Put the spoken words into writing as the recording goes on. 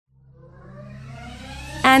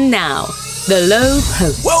And now, The Low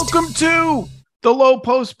Post. Welcome to The Low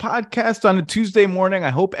Post podcast on a Tuesday morning. I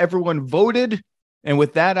hope everyone voted. And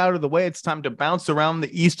with that out of the way, it's time to bounce around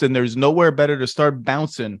the East, and there's nowhere better to start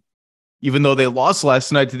bouncing, even though they lost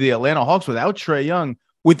last night to the Atlanta Hawks without Trae Young.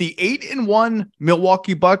 With the 8-1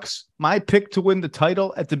 Milwaukee Bucks, my pick to win the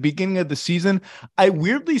title at the beginning of the season, I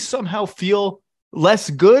weirdly somehow feel less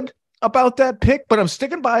good about that pick, but I'm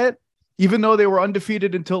sticking by it, even though they were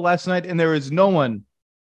undefeated until last night, and there is no one,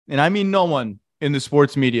 and I mean no one, in the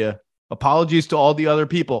sports media, apologies to all the other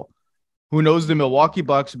people, who knows the Milwaukee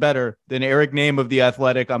Bucks better than Eric Nehm of The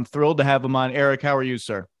Athletic. I'm thrilled to have him on. Eric, how are you,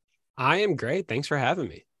 sir? I am great. Thanks for having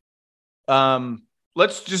me.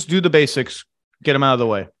 Let's just do the basics, get them out of the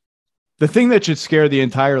way. The thing that should scare the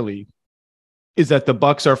entire league is that the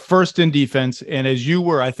Bucks are first in defense, and as you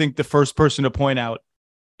were, I think, the first person to point out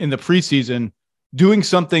in the preseason, doing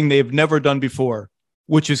something they've never done before,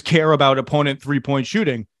 which is care about opponent three-point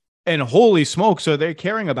shooting. And holy smokes, are they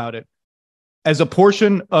caring about it? As a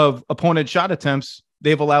portion of opponent shot attempts,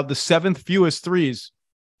 they've allowed the 7th fewest threes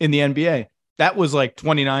in the NBA. That was like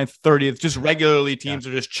 29th, 30th. Just regularly teams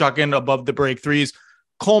are just chucking above the break threes,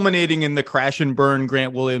 culminating in the crash and burn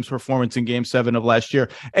Grant Williams performance in Game 7 of last year.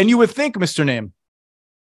 And you would think, Mr. Nehm,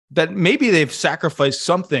 that maybe they've sacrificed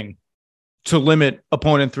something to limit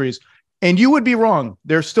opponent threes. And you would be wrong.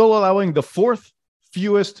 They're still allowing the 4th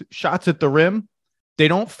fewest shots at the rim. They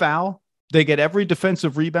don't foul. They get every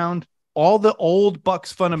defensive rebound. All the old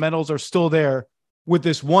Bucks fundamentals are still there with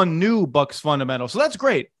this one new Bucks fundamental. So that's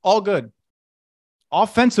great. All good.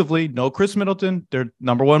 Offensively, no Chris Middleton, their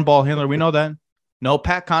number one ball handler. We know that. No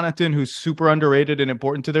Pat Connaughton, who's super underrated and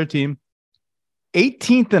important to their team.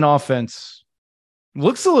 18th in offense.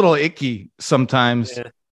 Looks a little icky sometimes. Yeah.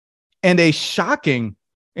 And a shocking,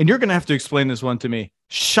 and you're going to have to explain this one to me,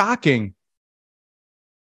 shocking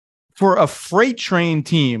for a freight train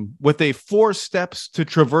team with a 4 steps to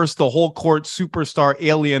traverse the whole court superstar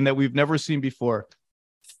alien that we've never seen before.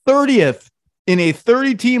 30th in a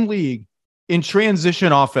 30-team league in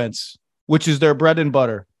transition offense, which is their bread and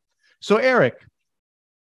butter. So, Eric,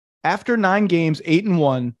 after 9 games,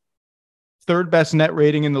 8-1, 3rd best net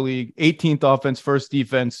rating in the league, 18th offense, 1st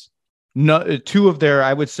defense, 2 of their,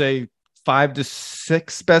 I would say, 5 to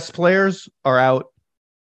 6 best players are out.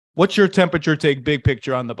 What's your temperature take, big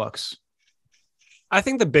picture on the Bucks? I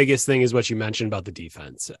think the biggest thing is what you mentioned about the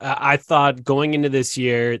defense. I thought going into this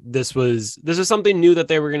year, this was something new that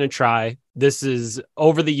they were going to try. This is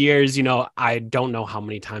over the years, I don't know how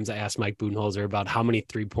many times I asked Mike Budenholzer about how many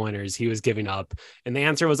 3-pointers he was giving up. And the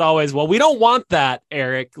answer was always, well, we don't want that,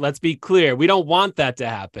 Eric. Let's be clear. We don't want that to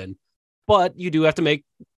happen. But you do have to make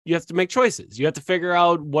choices. You have to figure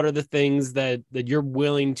out what are the things that you're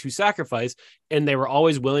willing to sacrifice. And they were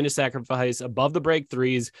always willing to sacrifice above the break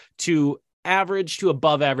threes to average to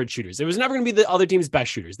above average shooters. It was never going to be the other team's best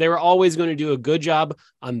shooters. They were always going to do a good job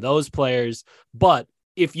on those players. But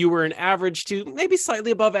if you were an average to maybe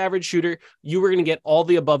slightly above average shooter, you were going to get all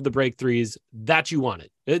the above the break threes that you wanted.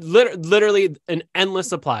 It literally an endless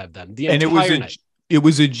supply of them. It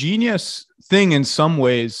was a genius thing in some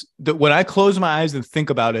ways that when I close my eyes and think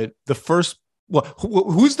about it,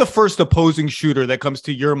 who's the first opposing shooter that comes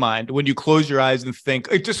to your mind when you close your eyes and think,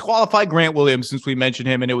 disqualify Grant Williams since we mentioned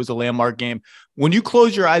him and it was a landmark game. When you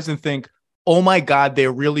close your eyes and think, oh my God,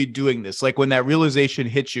 they're really doing this. Like when that realization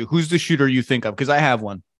hits you, who's the shooter you think of? Because I have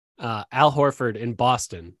one. Al Horford in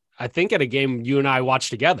Boston. I think at a game you and I watched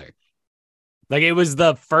together. Like it was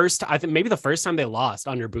the first time they lost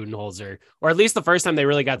under Budenholzer, or at least the first time they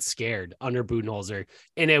really got scared under Budenholzer.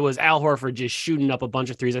 And it was Al Horford just shooting up a bunch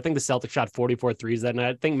of threes. I think the Celtics shot 44 threes that night.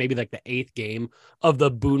 I think maybe like the 8th game of the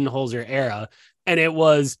Budenholzer era. And it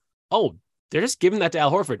was, they're just giving that to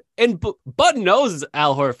Al Horford. And Bud knows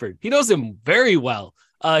Al Horford. He knows him very well.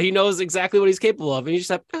 He knows exactly what he's capable of. And he's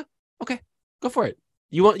just like, okay, go for it.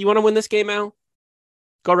 You want to win this game, Al?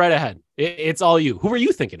 Go right ahead. It's all you. Who were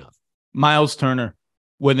you thinking of? Miles Turner,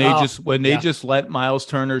 when they just let Miles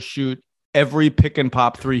Turner shoot every pick and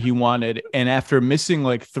pop 3 he wanted, and after missing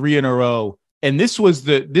like 3 in a row, and this was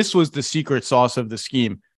the secret sauce of the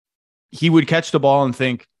scheme. He would catch the ball and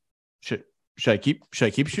think, should I keep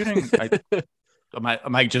shooting? Am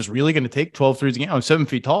I just really going to take 12 threes a game? I'm 7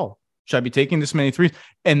 feet tall. Should I be taking this many threes?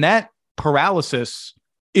 And that paralysis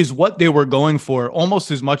is what they were going for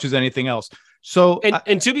almost as much as anything else. So,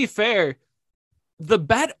 and to be fair, the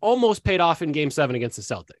bet almost paid off in Game 7 against the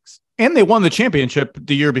Celtics. And they won the championship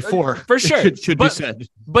the year before. For sure. should be said.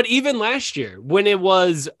 But even last year, when it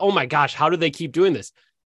was, oh my gosh, how do they keep doing this?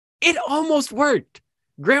 It almost worked.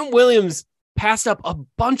 Grant Williams passed up a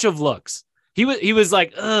bunch of looks. He was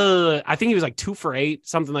like, I think he was like 2 for 8,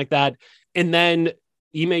 something like that. And then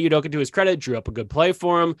Ime Udoka, to his credit, drew up a good play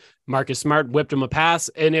for him. Marcus Smart whipped him a pass,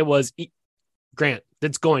 and it was Grant,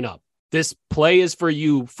 that's going up. This play is for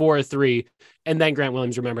you for a 3. And then Grant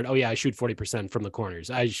Williams remembered, oh yeah, I shoot 40% from the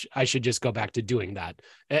corners. I should just go back to doing that.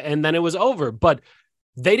 And then it was over. But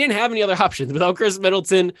they didn't have any other options. Without Chris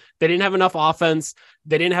Middleton, they didn't have enough offense.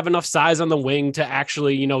 They didn't have enough size on the wing to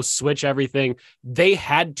actually, switch everything. They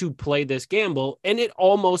had to play this gamble, and it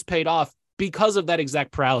almost paid off because of that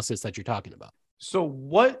exact paralysis that you're talking about. So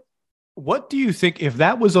what do you think, if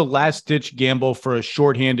that was a last-ditch gamble for a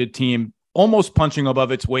shorthanded team, almost punching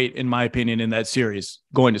above its weight, in my opinion, in that series,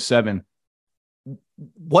 going to 7,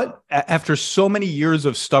 what, after so many years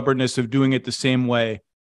of stubbornness of doing it the same way,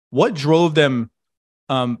 what drove them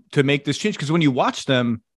to make this change? Because when you watch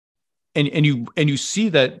them and you see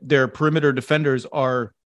that their perimeter defenders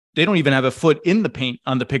they don't even have a foot in the paint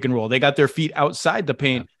on the pick and roll. They got their feet outside the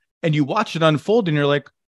paint, and you watch it unfold and you're like,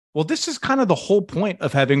 well, this is kind of the whole point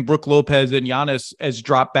of having Brook Lopez and Giannis as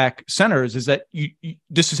drop back centers, is that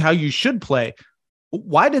this is how you should play.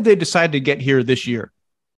 Why did they decide to get here this year?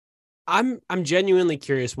 I'm genuinely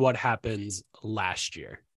curious what happens last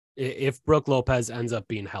year if Brook Lopez ends up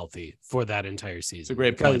being healthy for that entire season. It's a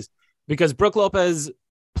great point. Because Brook Lopez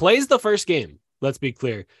plays the first game, let's be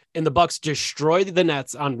clear, and the Bucks destroyed the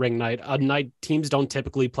Nets on ring night, a night teams don't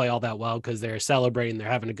typically play all that well because they're celebrating, they're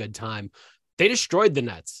having a good time. They destroyed the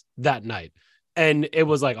Nets that night. And it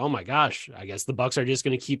was like, oh my gosh, I guess the Bucks are just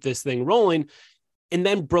going to keep this thing rolling. And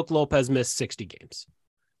then Brook Lopez missed 60 games.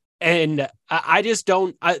 And I just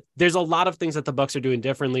don't, there's a lot of things that the Bucks are doing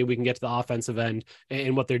differently. We can get to the offensive end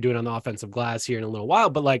and what they're doing on the offensive glass here in a little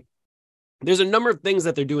while. But like, there's a number of things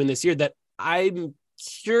that they're doing this year that I'm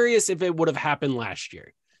curious if it would have happened last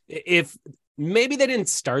year. If maybe they didn't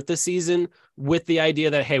start the season with the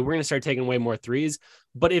idea that, hey, we're going to start taking away more threes.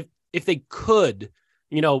 But if they could,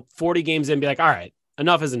 40 games in, be like, all right,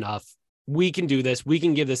 enough is enough. We can do this. We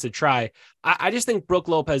can give this a try. I just think Brook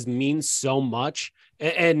Lopez means so much.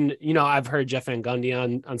 And I've heard Jeff Van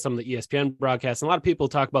Gundy on some of the ESPN broadcasts, and a lot of people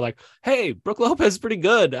talk about like, hey, Brook Lopez is pretty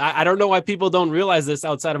good. I don't know why people don't realize this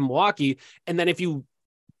outside of Milwaukee. And then if you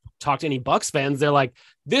talk to any Bucks fans, they're like,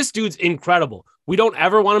 this dude's incredible. We don't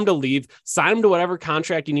ever want him to leave. Sign him to whatever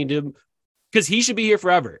contract you need to, because he should be here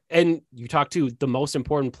forever. And you talk to the most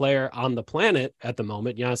important player on the planet at the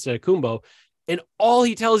moment, Giannis Antetokounmpo, and all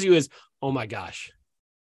he tells you is, oh my gosh,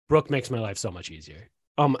 Brook makes my life so much easier.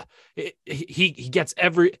 He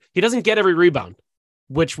doesn't get every rebound,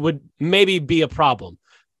 which would maybe be a problem,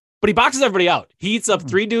 but he boxes everybody out. He eats up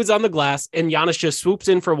 3 dudes on the glass, and Giannis just swoops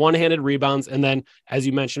in for one-handed rebounds. And then, as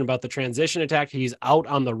you mentioned about the transition attack, he's out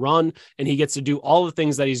on the run, and he gets to do all the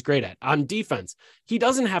things that he's great at. On defense, he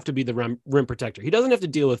doesn't have to be the rim protector. He doesn't have to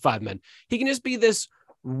deal with 5 men. He can just be this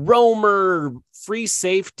roamer, free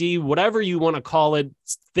safety, whatever you want to call it,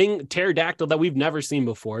 pterodactyl that we've never seen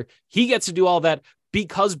before. He gets to do all that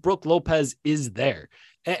because Brook Lopez is there.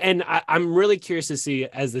 And I'm really curious to see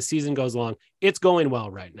as the season goes along. It's going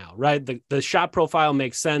well right now, right? The shot profile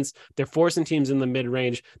makes sense. They're forcing teams in the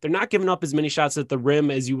mid-range. They're not giving up as many shots at the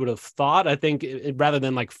rim as you would have thought. I think rather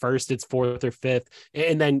than like first, it's 4th or 5th.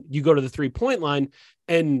 And then you go to the 3-point line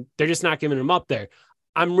and they're just not giving them up there.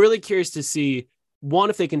 I'm really curious to see,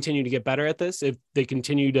 one, if they continue to get better at this, if they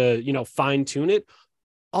continue to, fine tune it.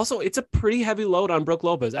 Also, it's a pretty heavy load on Brook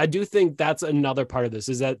Lopez. I do think that's another part of this,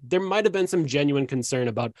 is that there might have been some genuine concern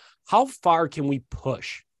about how far can we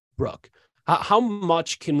push Brook? How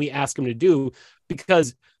much can we ask him to do?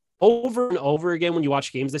 Because over and over again, when you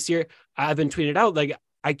watch games this year, I've been tweeted out, like,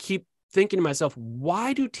 I keep thinking to myself,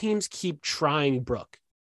 why do teams keep trying Brook?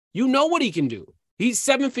 You know what he can do. He's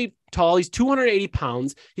 7 feet tall. He's 280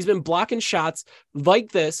 pounds. He's been blocking shots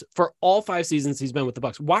like this for all 5 seasons he's been with the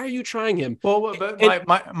Bucks. Why are you trying him? Well, but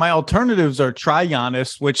my alternatives are try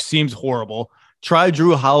Giannis, which seems horrible. Try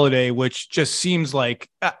Drew Holiday, which just seems like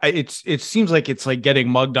it seems like it's like getting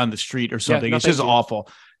mugged on the street or something. It's just awful.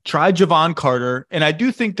 Try Javon Carter, and I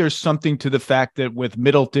do think there's something to the fact that with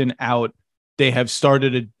Middleton out, they have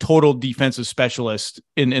started a total defensive specialist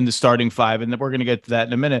in the starting 5. And we're going to get to that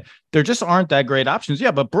in a minute. There just aren't that great options.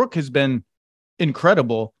 Yeah, but Brook has been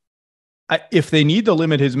incredible. If they need to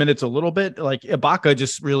limit his minutes a little bit, like Ibaka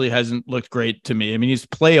just really hasn't looked great to me. I mean, he's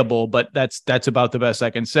playable, but that's about the best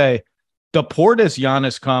I can say. The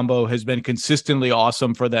Portis-Giannis combo has been consistently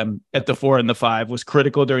awesome for them at the 4 and the 5, was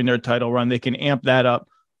critical during their title run. They can amp that up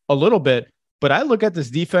a little bit. But I look at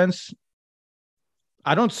this defense,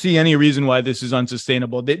 I don't see any reason why this is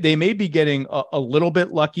unsustainable. They may be getting a little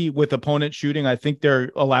bit lucky with opponent shooting. I think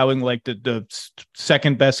they're allowing like the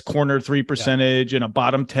second best corner 3 percentage and a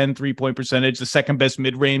bottom 10 3-point percentage, the second best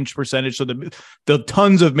mid-range percentage. So the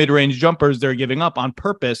tons of mid-range jumpers they're giving up on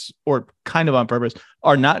purpose or kind of on purpose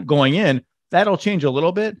are not going in. That'll change a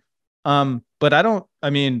little bit. But I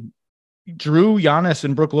mean, Drew, Giannis,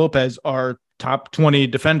 and Brook Lopez are top 20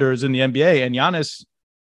 defenders in the NBA, and Giannis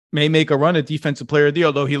may make a run at defensive player of the year,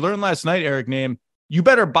 although he learned last night, Eric Nehm, you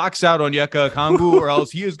better box out on Yeka Okongwu or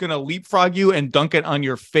else he is going to leapfrog you and dunk it on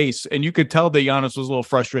your face. And you could tell that Giannis was a little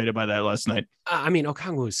frustrated by that last night. I mean,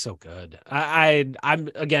 Okongwu is so good. I'm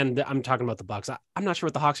talking about the Bucks. I'm not sure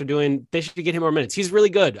what the Hawks are doing. They should get him more minutes. He's really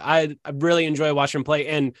good. I really enjoy watching him play.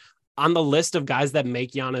 And on the list of guys that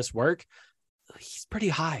make Giannis work, he's pretty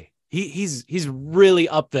high. He's really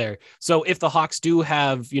up there. So if the Hawks do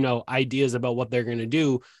have, ideas about what they're going to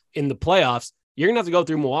do in the playoffs, you're going to have to go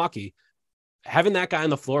through Milwaukee. Having that guy on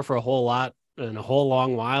the floor for a whole lot and a whole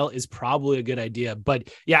long while is probably a good idea. But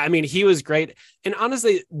yeah, I mean, he was great. And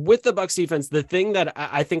honestly, with the Bucks defense, the thing that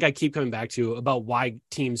I think I keep coming back to about why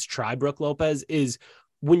teams try Brook Lopez is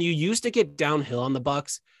when you used to get downhill on the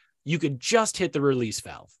Bucks, you could just hit the release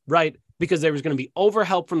valve, right? Because there was going to be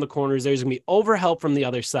overhelp from the corners. There's going to be overhelp from the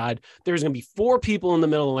other side. There's going to be 4 people in the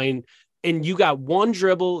middle of the lane. And you got one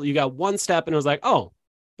dribble, you got one step, and it was like, oh,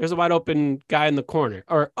 there's a wide open guy in the corner,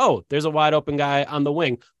 or, oh, there's a wide open guy on the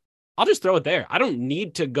wing. I'll just throw it there. I don't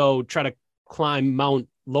need to go try to climb Mount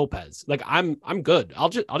Lopez. Like I'm good. I'll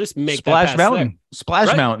just make Splash that pass Mountain, there. Splash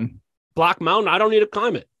Right? Mountain, Block Mountain. I don't need to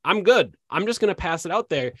climb it. I'm good. I'm just going to pass it out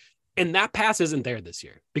there. And that pass isn't there this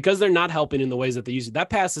year because they're not helping in the ways that they used to. That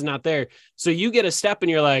pass is not there. So you get a step and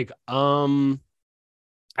you're like, I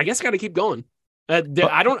guess I got to keep going. I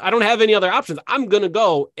don't have any other options. I'm going to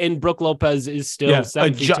go. And Brook Lopez is still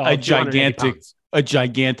 7 feet tall, a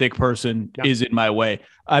gigantic person is in my way.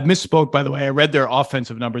 I misspoke, by the way. I read their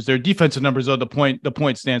offensive numbers. Their defensive numbers are the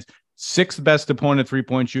point stands. 6th best opponent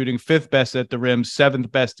 3-point shooting, 5th best at the rim,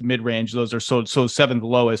 7th best mid-range. Those are so 7th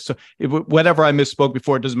lowest. So whatever I misspoke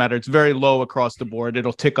before, it doesn't matter. It's very low across the board.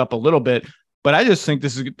 It'll tick up a little bit, but I just think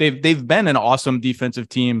they've been an awesome defensive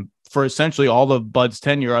team for essentially all of Bud's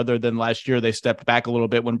tenure, other than last year they stepped back a little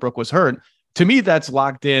bit when Brook was hurt. To me, that's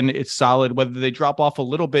locked in. It's solid. Whether they drop off a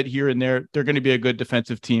little bit here and there, they're going to be a good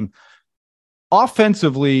defensive team.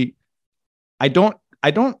 Offensively, I don't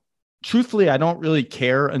really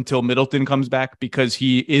care until Middleton comes back because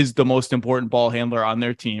he is the most important ball handler on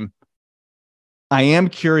their team. I am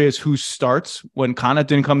curious who starts when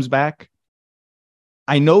Connaughton comes back.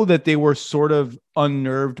 I know that they were sort of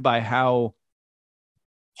unnerved by how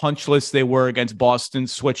punchless they were against Boston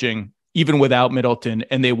switching, even without Middleton,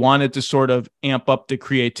 and they wanted to sort of amp up the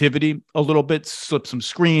creativity a little bit, slip some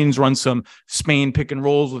screens, run some Spain pick and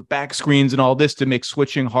rolls with back screens and all this to make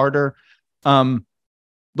switching harder.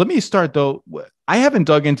 Let me start though. I haven't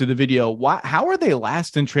dug into the video. How are they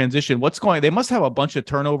last in transition? What's going on? They must have a bunch of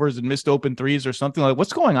turnovers and missed open threes or something. Like,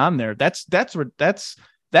 what's going on there?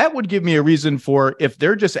 That would give me a reason for, if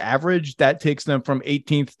they're just average, that takes them from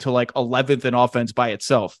 18th to like 11th in offense by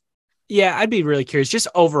itself. Yeah, I'd be really curious just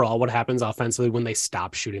overall what happens offensively when they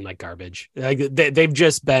stop shooting like garbage. Like they've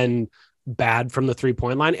just been bad from the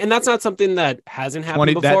 3-point line. And that's not something that hasn't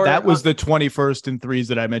happened before. That was the 21st in threes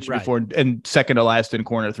that I mentioned before, and second to last in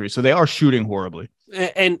corner three. So they are shooting horribly.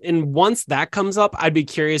 And once that comes up, I'd be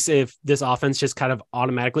curious if this offense just kind of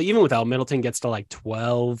automatically, even without Middleton, gets to like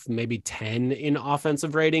 12, maybe 10 in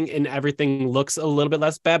offensive rating and everything looks a little bit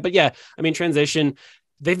less bad. But yeah, I mean, transition,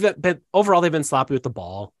 they've been sloppy with the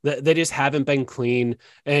ball. They just haven't been clean,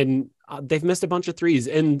 and they've missed a bunch of threes.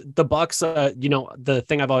 And the Bucks, the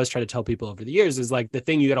thing I've always tried to tell people over the years is like, the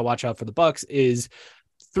thing you got to watch out for the Bucks is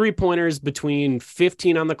 3-pointers between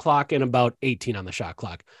 15 on the clock and about 18 on the shot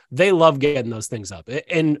clock. They love getting those things up.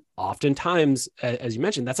 And oftentimes, as you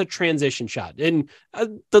mentioned, that's a transition shot. And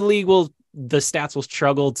the stats will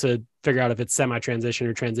struggle to figure out if it's semi-transition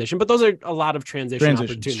or transition, but those are a lot of transition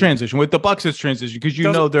opportunities. Transition. With the Bucks, it's transition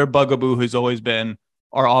because their bugaboo has always been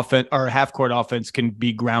our half-court offense can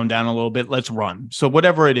be ground down a little bit. Let's run. So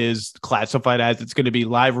whatever it is classified as, it's going to be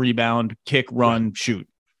live rebound, kick, run, shoot.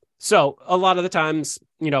 So a lot of the times,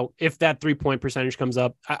 if that 3-point percentage comes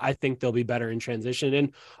up, I think they'll be better in transition.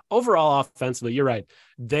 And overall offensively, you're right.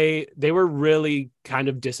 They were really kind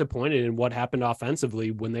of disappointed in what happened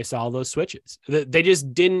offensively when they saw those switches. They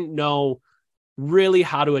just didn't know really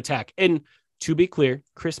how to attack. And to be clear,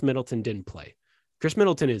 Chris Middleton didn't play. Chris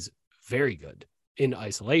Middleton is very good in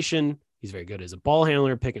isolation. He's very good as a ball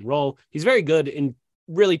handler, pick and roll. He's very good in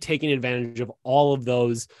really taking advantage of all of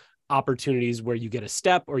those opportunities where you get a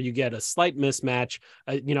step or you get a slight mismatch.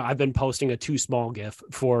 I've been posting a too small GIF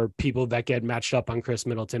for people that get matched up on Chris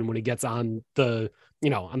Middleton when he gets on the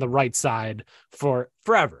right side for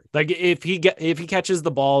forever. Like if he catches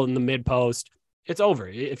the ball in the mid post, it's over.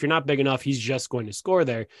 If you're not big enough, he's just going to score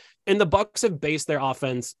there. And the Bucks have based their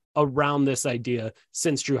offense around this idea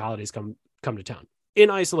since Drew Holiday's come to town. In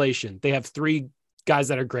isolation, they have 3 guys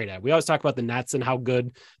that are great at it. We always talk about the Nets and how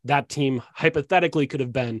good that team hypothetically could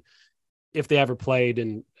have been if they ever played,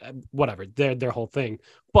 and whatever, their whole thing.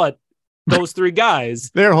 But those 3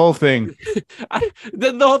 guys, their whole thing,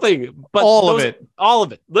 the whole thing, but all of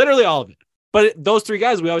it, literally all of it. But those 3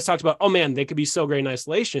 guys, we always talked about, oh man, they could be so great in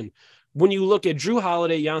isolation. When you look at Drew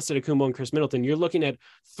Holiday, Giannis Antetokounmpo, and Chris Middleton, you're looking at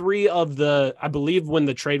 3 of the, I believe when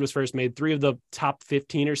the trade was first made, 3 of the top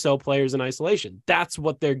 15 or so players in isolation. That's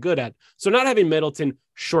what they're good at. So not having Middleton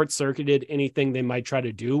short-circuited anything they might try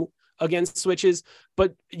to do against switches,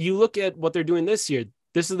 but you look at what they're doing this year.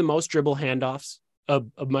 This is the most dribble handoffs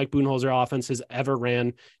of Mike Budenholzer offense has ever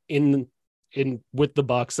ran in with the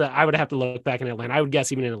Bucks. I would have to look back in Atlanta. I would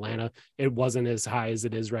guess even in Atlanta, it wasn't as high as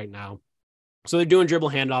it is right now. So they're doing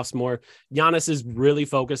dribble handoffs more. Giannis is really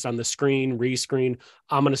focused on the screen, rescreen.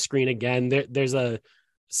 I'm going to screen again. There's a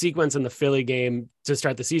sequence in the Philly game to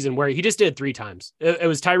start the season where he just did it 3 times. It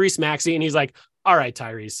was Tyrese Maxey, and he's like, all right,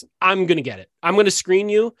 Tyrese, I'm going to get it. I'm going to screen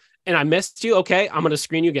you, and I missed you. Okay, I'm going to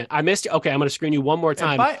screen you again. I missed you. Okay, I'm going to screen you one more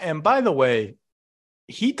time. And by the way,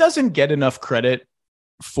 he doesn't get enough credit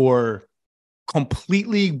for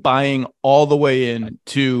completely buying all the way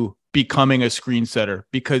into becoming a screen setter,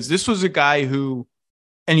 because this was a guy who,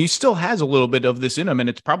 and he still has a little bit of this in him, and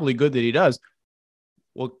it's probably good that he does.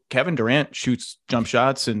 Well, Kevin Durant shoots jump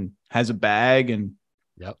shots and has a bag, and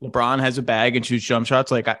LeBron has a bag and shoots jump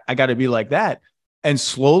shots. Like, I got to be like that. And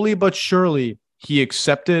slowly but surely, he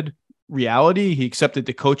accepted reality. He accepted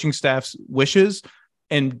the coaching staff's wishes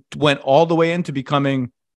and went all the way into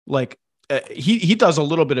becoming like, he does a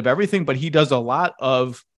little bit of everything, but he does a lot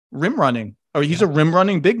of rim running. Or he's a rim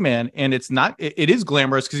running big man, and it is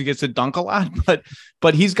glamorous because he gets to dunk a lot,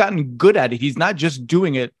 but he's gotten good at it. He's not just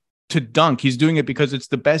doing it to dunk. He's doing it because it's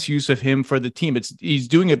the best use of him for the team. He's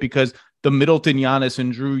doing it because the Middleton Giannis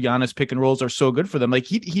and Drew Giannis pick and rolls are so good for them. Like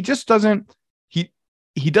he just doesn't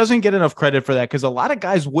get enough credit for that, because a lot of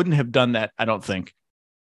guys wouldn't have done that, I don't think.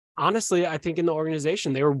 Honestly, I think in the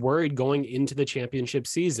organization, they were worried going into the championship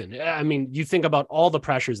season. I mean, you think about all the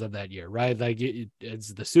pressures of that year, right? Like, it's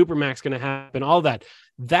the Supermax going to happen, all that.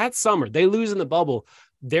 That summer, they lose in the bubble.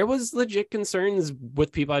 There was legit concerns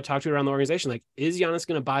with people I talked to around the organization. Like, is Giannis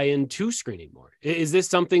going to buy into screening more? Is this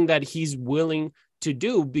something that he's willing to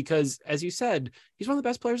do? Because, as you said, he's one of the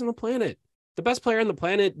best players on the planet. The best player on the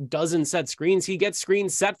planet doesn't set screens. He gets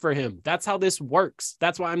screens set for him. That's how this works.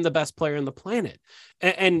 That's why I'm the best player on the planet.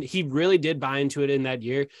 And he really did buy into it in that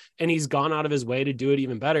year. And he's gone out of his way to do it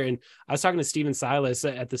even better. And I was talking to Steven Silas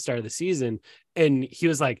at the start of the season, and he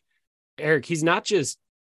was like, Eric, he's not just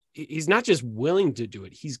willing to do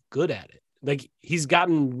it. He's good at it. Like, he's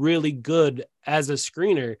gotten really good as a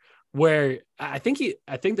screener, where I think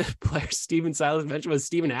the player Steven Silas mentioned was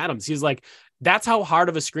Steven Adams. He's like, that's how hard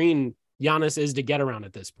of a screen Giannis is to get around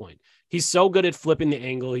at this point. He's so good at flipping the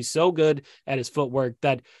angle. He's so good at his footwork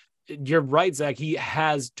that you're right, Zach. He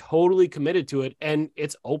has totally committed to it, and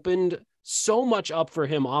it's opened so much up for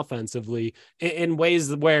him offensively in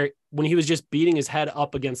ways where when he was just beating his head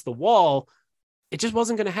up against the wall, it just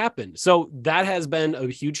wasn't going to happen. So that has been a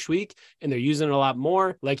huge tweak, and they're using it a lot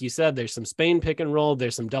more. Like you said, there's some Spain pick and roll.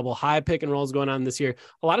 There's some double high pick and rolls going on this year.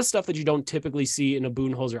 A lot of stuff that you don't typically see in a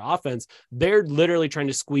Budenholzer offense. They're literally trying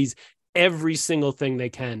to squeeze every single thing they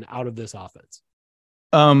can out of this offense.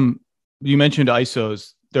 You mentioned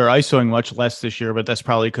ISOs. They're ISOing much less this year, but that's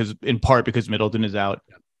probably in part because Middleton is out.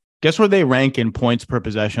 Yep. Guess where they rank in points per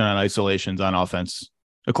possession on isolations on offense,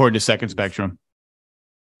 according to Second Spectrum?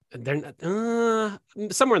 They're not,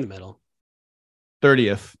 somewhere in the middle.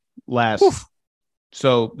 30th last. Oof.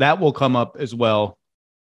 So that will come up as well.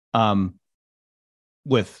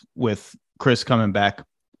 With Chris coming back.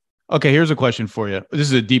 Okay, here's a question for you. This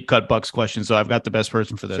is a deep cut Bucks question, so I've got the best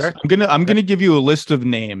person for this. Sure. I'm gonna give you a list of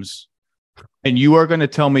names, and you are gonna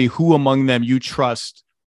tell me who among them you trust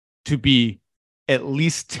to be at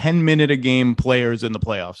least 10-minute a game players in the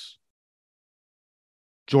playoffs.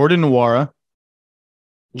 Jordan Nwora,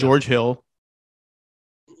 George Hill.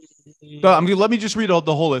 Let me just read out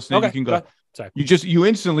the whole list, and then you can go. Sorry. You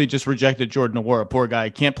instantly just rejected Jordan Nwora. Poor guy,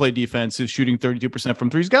 can't play defense, is shooting 32% from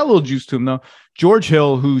three. He's got a little juice to him though. George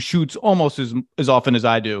Hill, who shoots almost as often as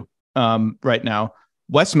I do right now.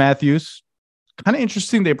 Wes Matthews, kind of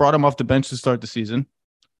interesting. They brought him off the bench to start the season.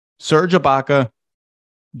 Serge Ibaka,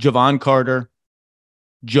 Javon Carter,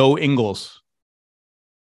 Joe Ingles.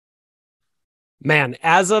 Man,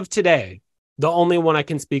 as of today, the only one I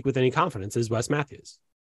can speak with any confidence is Wes Matthews.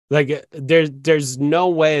 Like there's no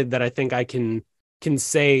way that I think I can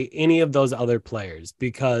say any of those other players,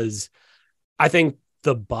 because I think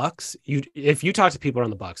the Bucks, if you talk to people around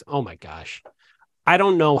the Bucks, oh my gosh, I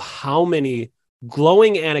don't know how many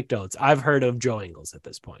glowing anecdotes I've heard of Joe Ingles at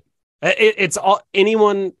this point. It's all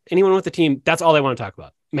anyone with the team. That's all they want to talk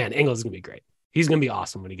about. Man, Ingles is going to be great. He's going to be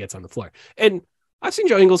awesome when he gets on the floor. And I've seen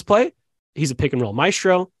Joe Ingles play. He's a pick and roll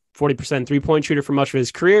maestro, 40% 3-point shooter for much of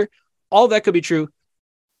his career. All that could be true.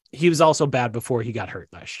 He was also bad before he got hurt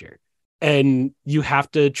last year. And you have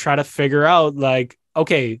to try to figure out, like,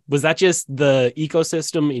 okay, was that just the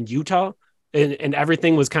ecosystem in Utah and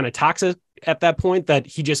everything was kind of toxic at that point that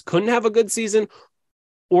he just couldn't have a good season?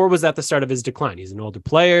 Or was that the start of his decline? He's an older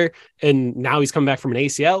player and now he's coming back from an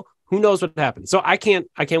ACL. Who knows what happened? So I can't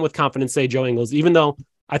with confidence say Joe Ingles, even though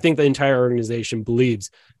I think the entire organization believes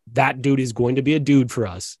that dude is going to be a dude for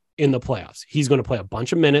us in the playoffs. He's going to play a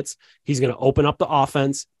bunch of minutes. He's going to open up the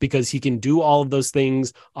offense because he can do all of those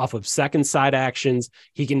things off of second side actions.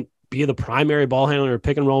 He can be the primary ball handler or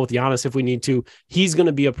pick and roll with Giannis if we need to. He's going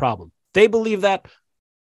to be a problem. They believe that.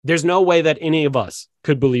 There's no way that any of us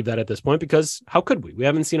could believe that at this point, because how could we? We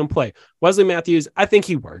haven't seen him play. Wesley Matthews, I think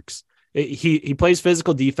he works. He plays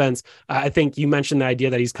physical defense. I think you mentioned the idea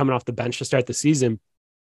that he's coming off the bench to start the season.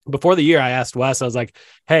 Before the year, I asked Wes, I was like,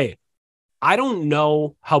 hey, I don't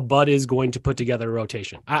know how Bud is going to put together a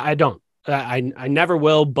rotation. I don't. I never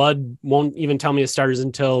will. Bud won't even tell me his starters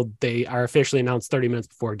until they are officially announced 30 minutes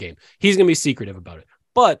before a game. He's going to be secretive about it.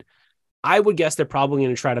 But I would guess they're probably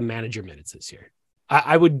going to try to manage your minutes this year.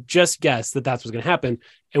 I would just guess that that's what's going to happen.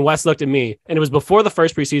 And Wes looked at me, and it was before the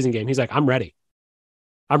first preseason game. He's like, I'm ready.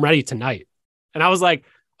 I'm ready tonight. And I was like,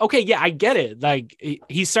 okay, yeah, I get it. Like,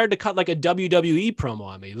 he started to cut like a WWE promo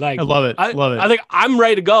on me. Like, I love it. Love it. I think I'm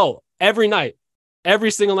ready to go every night, every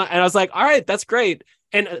single night. And I was like, all right, that's great.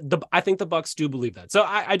 And I think the Bucks do believe that. So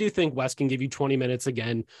I do think Wes can give you 20 minutes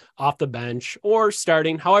again off the bench or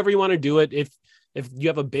starting, however you want to do it. If you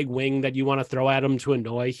have a big wing that you want to throw at him to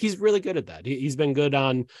annoy, he's really good at that. He's been good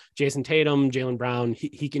on Jason Tatum, Jaylen Brown.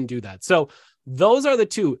 He can do that. So those are the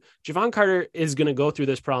two. Javon Carter is going to go through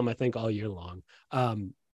this problem, I think, all year long.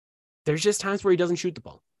 There's just times where he doesn't shoot the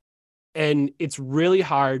ball. And it's really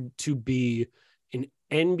hard to be an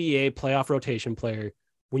NBA playoff rotation player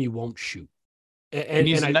when you won't shoot. And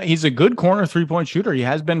he's a good corner 3-point shooter. He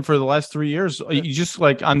has been for the last 3 years. You just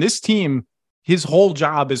like on this team, his whole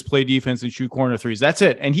job is play defense and shoot corner threes. That's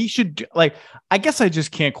it. And he should, like, I guess I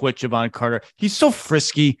just can't quit Javon Carter. He's so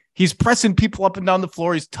frisky. He's pressing people up and down the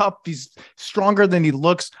floor. He's tough. He's stronger than he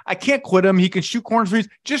looks. I can't quit him. He can shoot corner threes.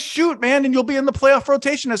 Just shoot, man, and you'll be in the playoff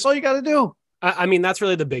rotation. That's all you got to do. I mean, that's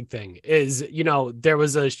really the big thing is, you know, there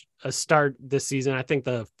was a start this season. I think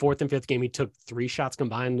the fourth and fifth game, he took 3 shots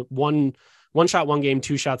combined, one shot one game,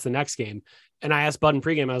 2 shots the next game. And I asked Bud in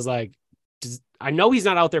pregame, I was like, I know he's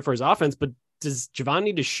not out there for his offense, but does Javon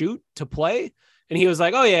need to shoot to play? And he was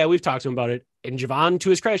like, oh yeah, we've talked to him about it. And Javon,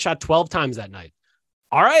 to his credit, shot 12 times that night.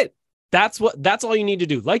 All right. That's all you need to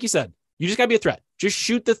do. Like you said, you just gotta be a threat. Just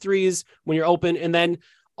shoot the threes when you're open. And then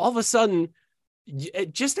all of a sudden,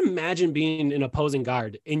 just imagine being an opposing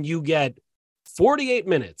guard and you get 48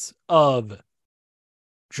 minutes of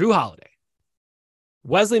Drew Holiday,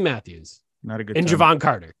 Wesley Matthews, not a good and time. Javon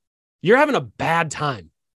Carter. You're having a bad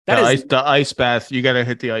time. The ice bath. You got to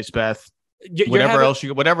hit the ice bath. Whatever else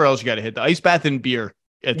you got to hit the ice bath and beer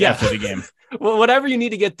after the game. Well, whatever you need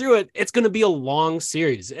to get through it, it's going to be a long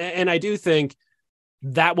series. And I do think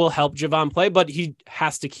that will help Javon play, but he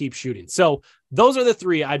has to keep shooting. So those are the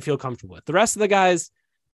 3 I'd feel comfortable with. The rest of the guys,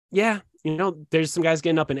 yeah, you know, there's some guys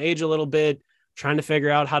getting up in age a little bit, trying to figure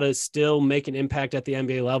out how to still make an impact at the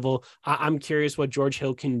NBA level. I'm curious what George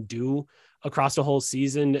Hill can do across the whole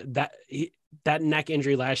season. That neck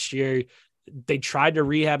injury last year, they tried to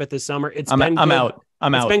rehab it this summer. I'm out.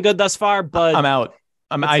 It's been good thus far, but I'm out.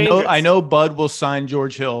 I know Bud will sign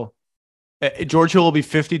George Hill. George Hill will be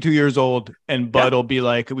 52 years old, and Bud will be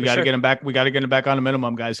like, we got to get him back. We got to get him back on a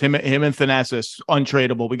minimum, guys. Him and Thanasis,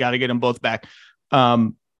 untradeable. We got to get them both back.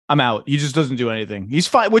 I'm out. He just doesn't do anything. He's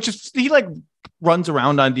fine, he like runs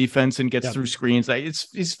around on defense and gets through screens. Like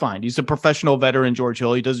he's fine. He's a professional veteran, George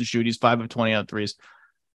Hill. He doesn't shoot. He's 5 of 20 on threes.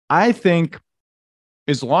 I think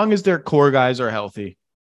as long as their core guys are healthy,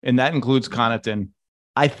 and that includes Connaughton,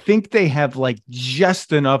 I think they have like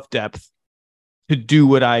just enough depth to do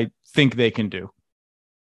what I think they can do.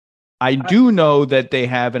 I do know that they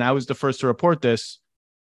have, and I was the first to report this,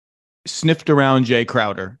 sniffed around Jay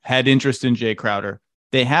Crowder, had interest in Jay Crowder.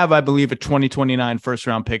 They have, I believe, a 2029 first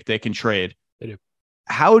round pick they can trade. They do.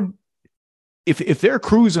 How, if they're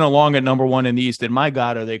cruising along at number one in the East, and my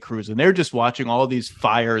God, are they cruising? They're just watching all these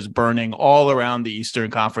fires burning all around the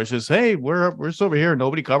Eastern Conference. Just, hey, we're just over here.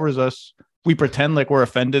 Nobody covers us. We pretend like we're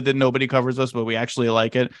offended that nobody covers us, but we actually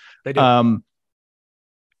like it. They do.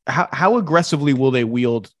 How aggressively will they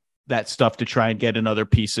wield that stuff to try and get another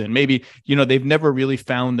piece in? Maybe, they've never really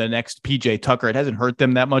found the next PJ Tucker. It hasn't hurt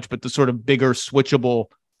them that much, but the sort of bigger switchable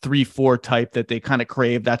 3-4 type that they kind of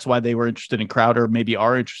crave. That's why they were interested in Crowder, maybe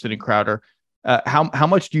are interested in Crowder. How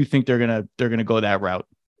much do you think they're gonna go that route?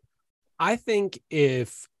 I think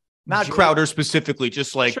if not Crowder specifically,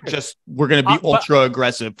 just we're gonna be ultra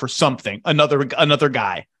aggressive for something. Another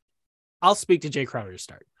guy. I'll speak to Jay Crowder to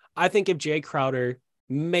start. I think if Jay Crowder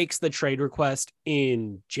makes the trade request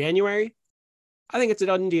in January, I think it's a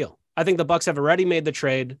done deal. I think the Bucks have already made the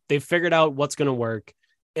trade. They've figured out what's going to work,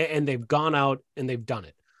 and they've gone out and they've done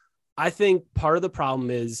it. I think part of the problem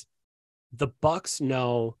is the Bucks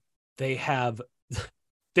know they have,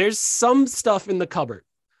 there's some stuff in the cupboard,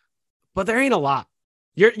 but there ain't a lot.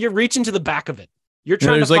 You're reaching to the back of it. You're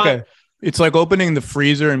trying to find. It's like opening the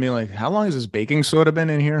freezer and being like, how long has this baking soda been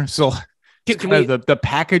in here? So the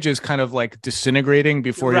package is kind of like disintegrating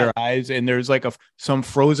before your eyes, and there's like some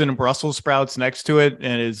frozen Brussels sprouts next to it,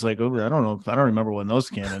 and it's like, oh, I don't know, I don't remember when those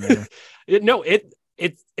came in there.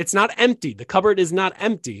 It's not empty. The cupboard is not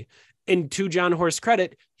empty. And to John Horst's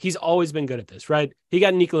credit, he's always been good at this, right? He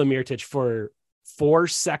got Nikola Mirotic for 4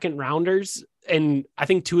 second rounders, and I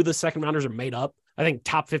think 2 of the second rounders are made up. I think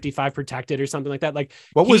top 55 protected or something like that. Like,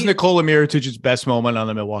 what was Nikola Mirotic's best moment on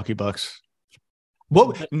the Milwaukee Bucks?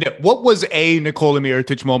 What was a Nikola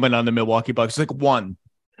Mirotic moment on the Milwaukee Bucks? Like one.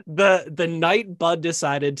 The night Bud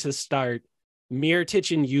decided to start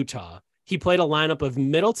Mirotic in Utah, he played a lineup of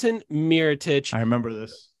Middleton, Mirotic. I remember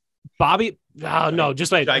this. Bobby. Oh, no,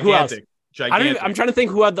 just wait. Gigantic. Who else? Gigantic. I'm trying to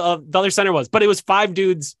think who the other center was, but it was 5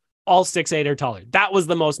 dudes, all 6'8" or taller. That was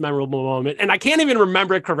the most memorable moment. And I can't even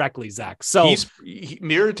remember it correctly, Zach. So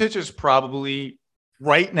Mirotic is probably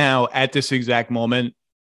right now at this exact moment,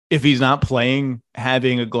 if he's not playing,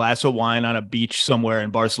 having a glass of wine on a beach somewhere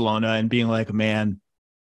in Barcelona and being like, man,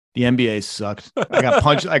 the NBA sucked. I got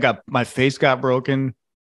punched. My face got broken.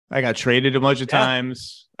 I got traded a bunch of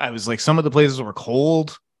times. I was like, some of the places were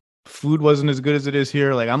cold. Food wasn't as good as it is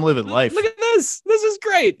here. Like, I'm living life. Look at this. This is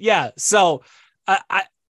great. Yeah. So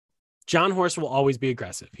John Horst will always be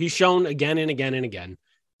aggressive. He's shown again and again and again.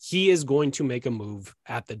 He is going to make a move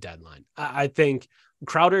at the deadline. I think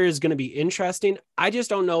Crowder is going to be interesting. I just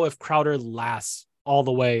don't know if Crowder lasts all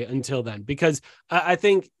the way until then, because I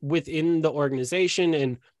think within the organization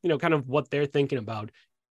and, kind of what they're thinking about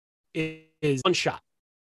is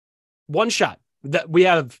one shot that we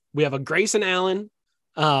have a Grayson Allen.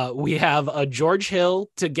 We have a George Hill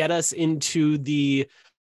to get us into the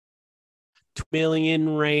 $2 million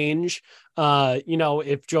range.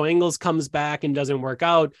 If Joe Ingles comes back and doesn't work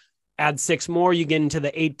out, add 6 more, you get into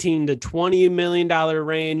the $18 to $20 million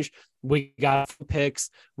range. We got picks.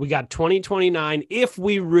 We got 2029 if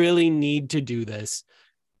we really need to do this.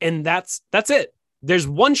 And that's it. There's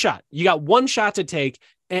one shot. You got one shot to take.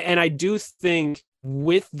 And I do think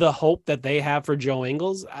with the hope that they have for Joe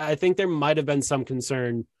Ingles, I think there might have been some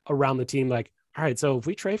concern around the team. Like, all right, so if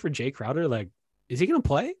we trade for Jay Crowder, like, is he going to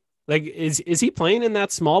play? Like, is he playing in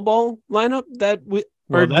that small ball lineup that we,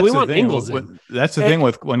 or do we want Ingles in? That's the thing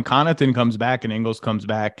with when Connaughton comes back and Ingles comes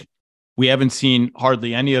back, we haven't seen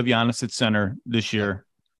hardly any of Giannis at center this year.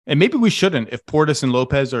 And maybe we shouldn't. If Portis and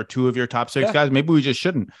Lopez are 2 of your top 6 guys, maybe we just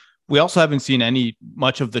shouldn't. We also haven't seen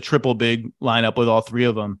much of the triple big lineup with all 3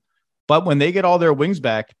 of them. But when they get all their wings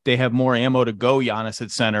back, they have more ammo to go Giannis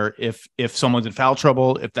at center if someone's in foul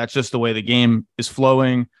trouble, if that's just the way the game is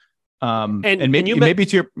flowing. Maybe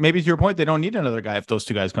to your point, they don't need another guy if those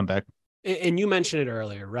 2 guys come back. And you mentioned it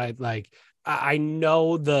earlier, right? Like, I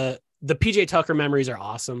know the PJ Tucker memories are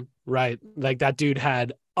awesome, right? Like, that dude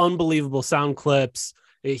had unbelievable sound clips.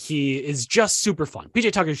 He is just super fun.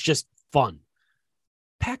 PJ Tucker's just fun.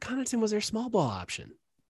 Pat Connaughton was their small ball option.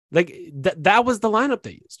 Like, that was the lineup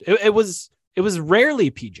they used. It was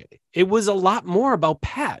rarely PJ. It was a lot more about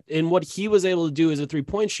Pat and what he was able to do as a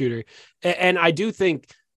 3-point shooter. And I do think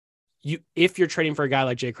if you're trading for a guy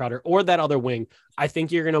like Jay Crowder or that other wing, I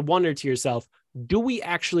think you're going to wonder to yourself, do we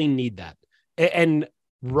actually need that? And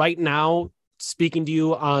right now, speaking to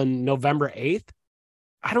you on November 8th,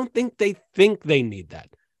 I don't think they need that.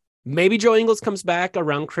 Maybe Joe Ingles comes back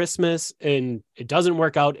around Christmas and it doesn't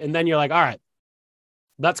work out. And then you're like, all right,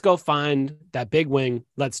 let's go find that big wing.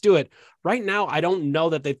 Let's do it. Right now, I don't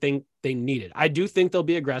know that they think they need it. I do think they'll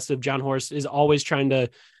be aggressive. John Horst is always trying to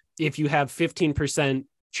if you have 15%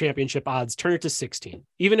 championship odds, turn it to 16.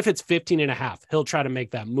 Even if it's 15.5, he'll try to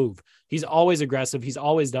make that move. He's always aggressive. He's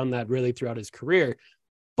always done that really throughout his career.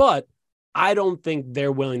 But I don't think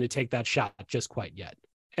they're willing to take that shot just quite yet.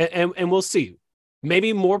 And we'll see.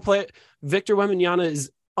 Maybe more play. Victor Wembanyama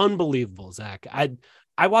is unbelievable, Zach.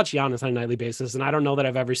 I watch Giannis on a nightly basis, and I don't know that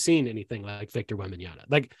I've ever seen anything like Victor Wembanyama.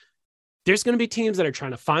 Like, there's going to be teams that are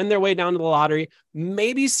trying to find their way down to the lottery.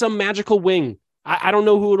 Maybe some magical wing. I don't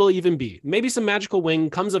know who it'll even be. Maybe some magical wing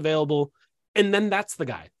comes available, and then that's the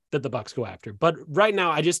guy that the Bucks go after. But right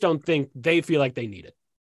now, I just don't think they feel like they need it.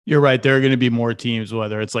 You're right. There are going to be more teams,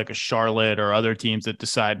 whether it's like a Charlotte or other teams that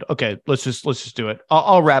decide, okay, let's just do it.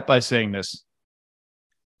 I'll wrap by saying this.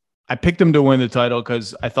 I picked them to win the title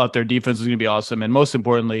because I thought their defense was going to be awesome. And most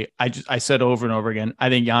importantly, I said over and over again, I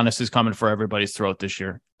think Giannis is coming for everybody's throat this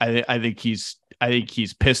year. I think he's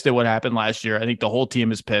pissed at what happened last year. I think the whole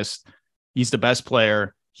team is pissed. He's the best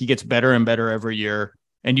player. He gets better and better every year.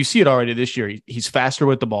 And you see it already this year. He's faster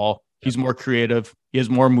with the ball. He's more creative. He has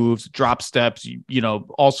more moves, drop steps,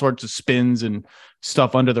 all sorts of spins and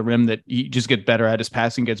stuff under the rim that he just gets better at. His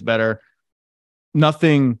passing gets better.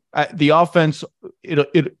 The offense,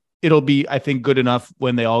 it'll be, I think, good enough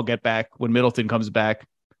when they all get back, when Middleton comes back.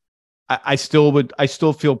 I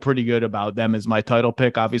still feel pretty good about them as my title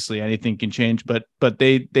pick. Obviously anything can change, but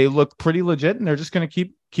they look pretty legit, and they're just going to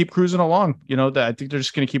keep cruising along. I think they're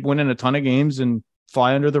just going to keep winning a ton of games and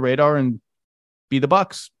fly under the radar and be the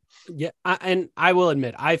Bucks. Yeah. And I will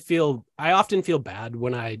admit, I often feel bad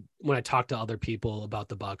when I talk to other people about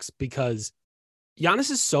the Bucks, because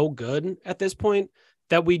Giannis is so good at this point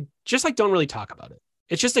that we just don't really talk about it.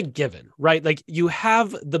 It's just a given, right? Like, you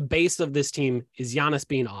have the base of this team is Giannis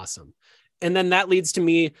being awesome. And then that leads to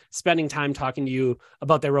me spending time talking to you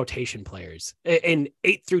about their rotation players in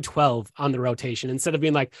 8 through 12 on the rotation, instead of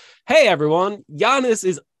being like, hey, everyone, Giannis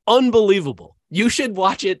is unbelievable. You should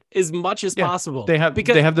watch it as much as possible. They have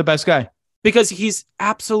the best guy. Because he's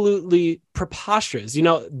absolutely preposterous.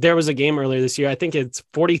 There was a game earlier this year. I think it's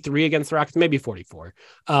 43 against the Rockets, maybe 44.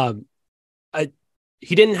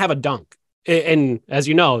 He didn't have a dunk. And as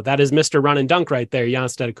you know, that is Mr. Run and Dunk right there,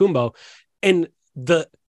 Giannis Antetokounmpo. And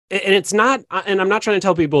it's not, and I'm not trying to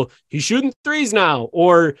tell people he's shooting threes now,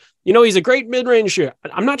 or, he's a great mid-range shooter.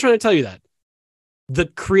 I'm not trying to tell you that. The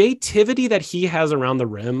creativity that he has around the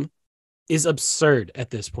rim is absurd at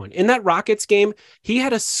this point. In that Rockets game, he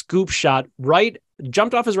had a scoop shot,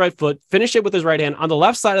 jumped off his right foot, finished it with his right hand on the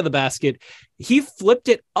left side of the basket. He flipped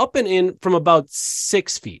it up and in from about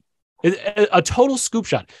 6 feet. A total scoop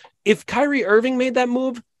shot. If Kyrie Irving made that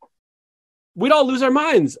move, we'd all lose our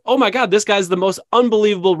minds. Oh my God, this guy's the most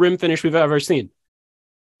unbelievable rim finish we've ever seen.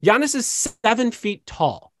 Giannis is 7 feet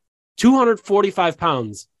tall, 245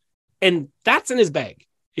 pounds, and that's in his bag.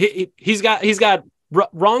 He's got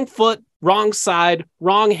wrong foot, wrong side,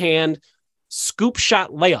 wrong hand, scoop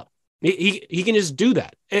shot layup. He can just do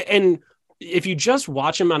that. And if you just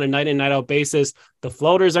watch him on a night in, night out basis, the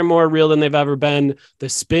floaters are more real than they've ever been. The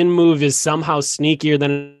spin move is somehow sneakier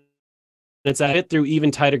than it's at it through even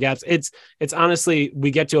tighter gaps. It's honestly, we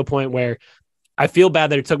get to a point where I feel bad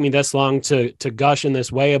that it took me this long to gush in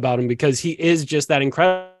this way about him, because he is just that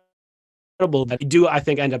incredible that you do, I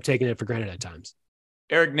think, end up taking it for granted at times.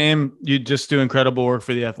 Eric Nehm, you just do incredible work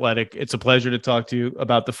for The Athletic. It's a pleasure to talk to you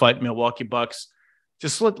about the fight Milwaukee Bucks.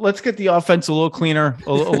 Just let's get the offense a little cleaner,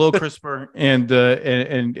 a little crisper, and head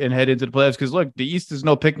into the playoffs. Because look, the East is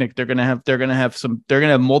no picnic. They're gonna have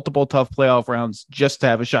multiple tough playoff rounds just to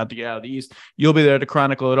have a shot to get out of the East. You'll be there to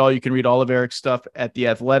chronicle it all. You can read all of Eric's stuff at The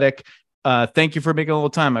Athletic. Thank you for making a little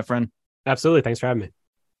time, my friend. Absolutely, thanks for having me.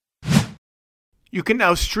 You can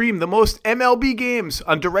now stream the most MLB games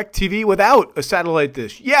on DirecTV without a satellite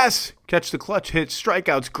dish. Yes, catch the clutch hits,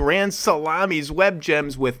 strikeouts, grand salamis, web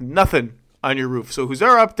gems with nothing on your roof. So who's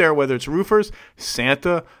there up there, whether it's roofers,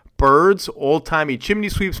 Santa, birds, old-timey chimney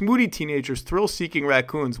sweeps, moody teenagers, thrill-seeking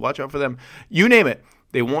raccoons, watch out for them. You name it,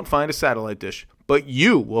 they won't find a satellite dish. But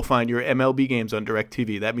you will find your MLB games on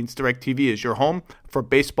DirecTV. That means DirecTV is your home for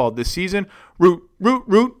baseball this season. Root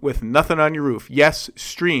with nothing on your roof. Yes,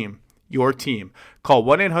 stream your team. Call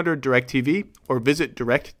 1-800-DIRECTV or visit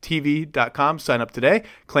directtv.com. Sign up today.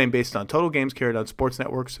 Claim based on total games carried on sports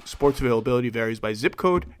networks. Sports availability varies by zip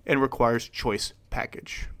code and requires choice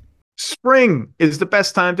package. Spring is the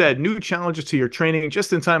best time to add new challenges to your training,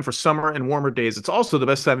 just in time for summer and warmer days. It's also the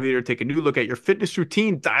best time of the year to take a new look at your fitness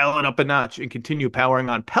routine, dial it up a notch, and continue powering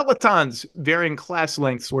on. Peloton's varying class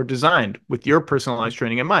lengths were designed with your personalized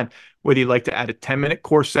training in mind. Whether you'd like to add a 10-minute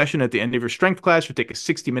core session at the end of your strength class or take a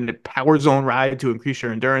 60-minute power zone ride to increase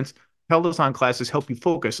your endurance, Peloton classes help you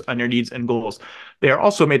focus on your needs and goals. They are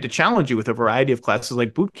also made to challenge you with a variety of classes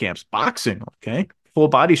like boot camps, boxing, okay, full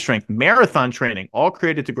body strength, marathon training, all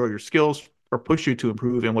created to grow your skills or push you to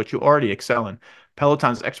improve in what you already excel in.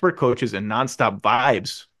 Peloton's expert coaches and nonstop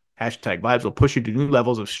vibes, #vibes, will push you to new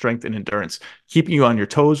levels of strength and endurance, keeping you on your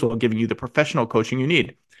toes while giving you the professional coaching you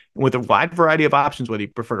need. And with a wide variety of options, whether you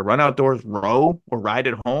prefer to run outdoors, row, or ride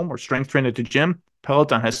at home, or strength train at the gym,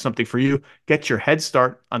 Peloton has something for you. Get your head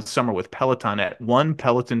start on summer with Peloton at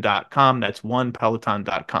onepeloton.com. That's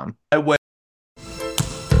onepeloton.com.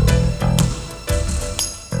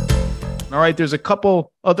 All right, there's a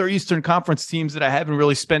couple other Eastern Conference teams that I haven't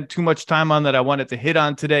really spent too much time on that I wanted to hit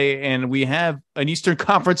on today, and we have an Eastern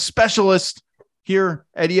Conference specialist here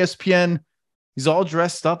at ESPN. He's all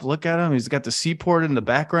dressed up. Look at him. He's got the Seaport in the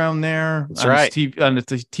background there. That's right. On the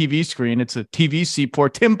TV screen, it's a TV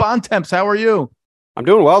Seaport. Tim Bontemps, how are you? I'm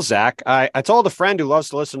doing well, Zach. I told a friend who loves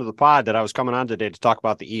to listen to the pod that I was coming on today to talk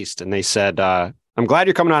about the East, and they said, I'm glad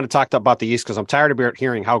you're coming on to talk about the East because I'm tired of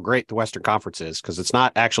hearing how great the Western Conference is because it's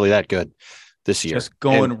not actually that good this year. Just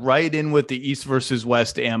going right in with the East versus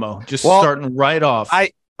West ammo, starting right off.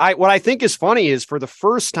 What I think is funny is for the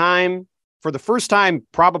first time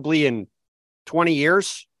probably in 20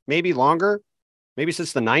 years, maybe longer, maybe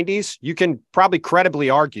since the 90s, you can probably credibly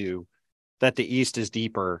argue that the East is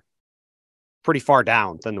deeper, pretty far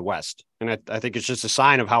down than the West. And I think it's just a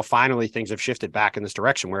sign of how finally things have shifted back in this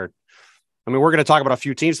direction where, I mean, we're going to talk about a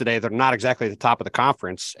few teams today that are not exactly at the top of the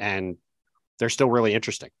conference, and they're still really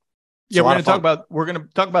interesting. Yeah, we're going to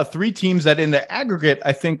talk about three teams that in the aggregate,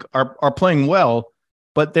 I think are playing well,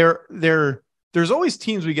 but there's always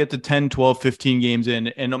teams we get to 10, 12, 15 games in.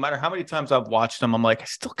 And no matter how many times I've watched them, I'm like, I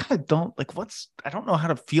still kind of don't like I don't know how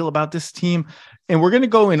to feel about this team. And we're going to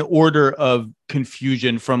go in order of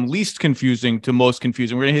confusion from least confusing to most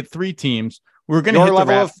confusing. We're going to hit three teams. We're going to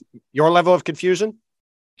hit your level of confusion.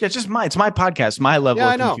 Yeah, it's my podcast, my level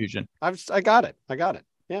of confusion. I got it.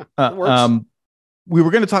 Yeah. It works. We were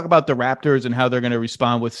going to talk about the Raptors and how they're going to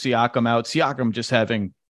respond with Siakam out. Siakam just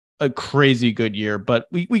having a crazy good year, but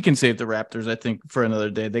we can save the Raptors, I think, for another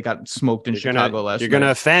day. They got smoked in Chicago last night. You're going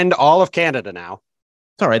to offend all of Canada now.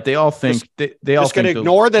 It's all right. They all think they all just going to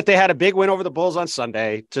ignore that they had a big win over the Bulls on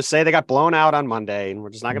Sunday. Just say they got blown out on Monday, and we're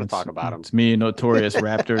just not going to talk about them. It's me, a notorious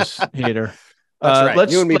Raptors hater. That's right.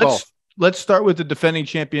 You and me both. Let's start with the defending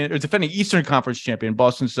Eastern Conference champion,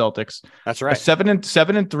 Boston Celtics. That's right.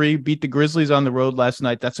 7-3, beat the Grizzlies on the road last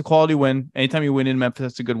night. That's a quality win. Anytime you win in Memphis,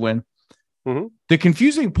 that's a good win. Mm-hmm. The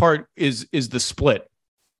confusing part is the split.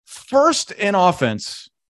 First in offense,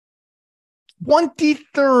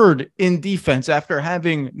 23rd in defense after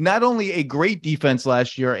having not only a great defense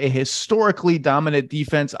last year, a historically dominant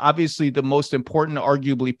defense, obviously the most important,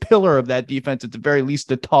 arguably, pillar of that defense, at the very least,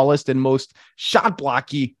 the tallest and most shot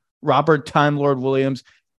blocky Robert Time Lord Williams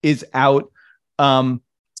is out. And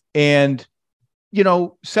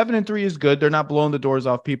 7-3 is good. They're not blowing the doors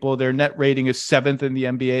off people. Their net rating is 7th in the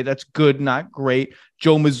NBA. That's good, not great.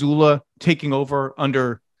 Joe Mazzulla taking over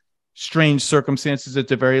under strange circumstances at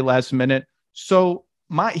the very last minute. So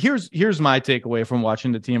here's my takeaway from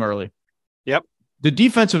watching the team early. Yep. The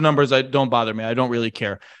defensive numbers don't bother me. I don't really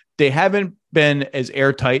care. They haven't been as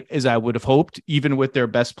airtight as I would have hoped, even with their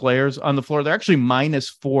best players on the floor. They're actually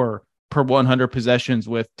 -4 per 100 possessions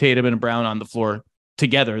with Tatum and Brown on the floor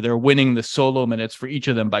together. They're winning the solo minutes for each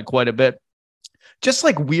of them by quite a bit. Just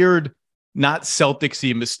like weird, not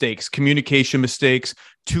Celtics-y mistakes, communication mistakes,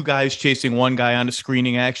 two guys chasing one guy on a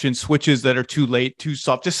screening action, switches that are too late, too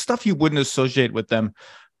soft, just stuff you wouldn't associate with them.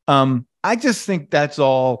 I just think that's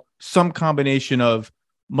all some combination of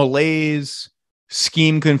malaise,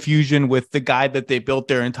 scheme confusion with the guy that they built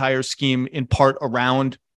their entire scheme in part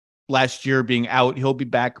around last year being out. He'll be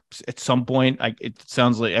back at some point. It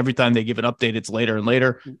sounds like every time they give an update, it's later and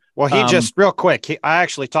later. Well, he just real quick. I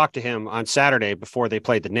actually talked to him on Saturday before they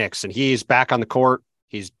played the Knicks, and he's back on the court.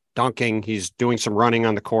 He's dunking. He's doing some running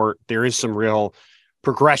on the court. There is some real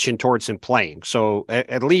progression towards him playing. So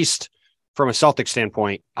at least from a Celtics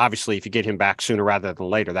standpoint, obviously, if you get him back sooner rather than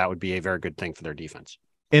later, that would be a very good thing for their defense.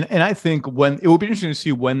 And I think when it will be interesting to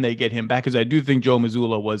see when they get him back, because I do think Joe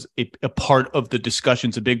Mazzulla was a part of the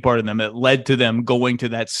discussions, a big part of them that led to them going to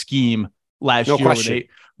that scheme last year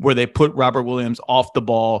where they put Robert Williams off the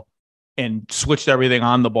ball and switched everything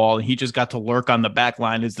on the ball. And he just got to lurk on the back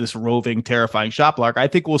line as this roving, terrifying shot blocker. I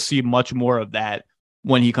think we'll see much more of that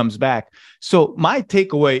when he comes back. So my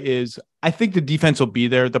takeaway is I think the defense will be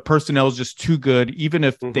there. The personnel is just too good, even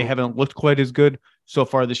if they haven't looked quite as good so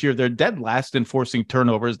far this year. They're dead last in forcing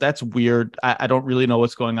turnovers. That's weird. I don't really know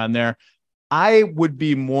what's going on there. I would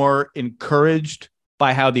be more encouraged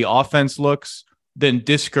by how the offense looks than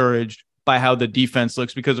discouraged by how the defense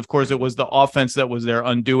looks, because of course it was the offense that was their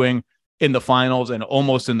undoing in the finals and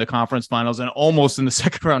almost in the conference finals and almost in the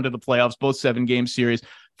second round of the playoffs, both 7-game series.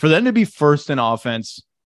 For them to be first in offense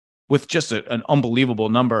with just an unbelievable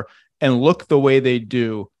number and look the way they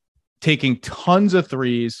do, taking tons of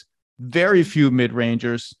threes, very few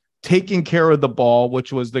mid-rangers, taking care of the ball,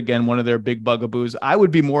 which was, again, one of their big bugaboos. I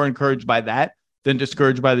would be more encouraged by that than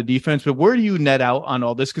discouraged by the defense. But where do you net out on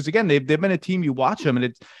all this? Because, again, they've been a team, you watch them, and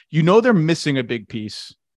it's, you know, they're missing a big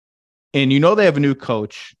piece. And you know they have a new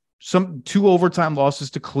coach. Some 2 overtime losses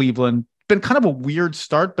to Cleveland. Been kind of a weird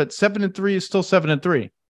start, but 7-3 is still 7-3.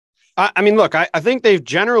 I mean, look, I think they've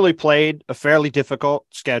generally played a fairly difficult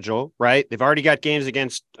schedule, right? They've already got games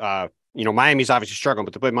against, Miami's obviously struggling,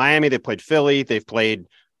 but they played Miami, they played Philly, they've played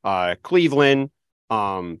Cleveland.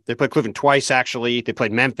 They played Cleveland twice, actually. They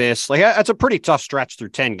played Memphis. Like, that's a pretty tough stretch through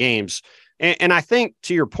 10 games. And I think,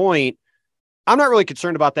 to your point, I'm not really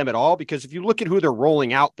concerned about them at all, because if you look at who they're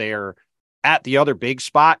rolling out there at the other big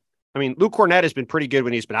spot, I mean, Luke Cornett has been pretty good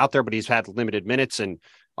when he's been out there, but he's had limited minutes, and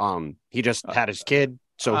he just had his kid.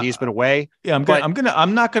 So he's been away. Yeah,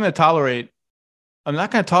 I'm not gonna tolerate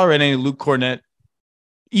any Luke Cornett,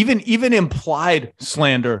 even implied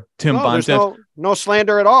slander. Tim Bontemps. There's no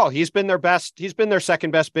slander at all. He's been their best. He's been their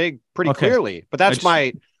second best big pretty clearly. But that's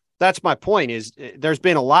my point. Is there's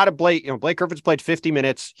been a lot of Blake Griffin's played 50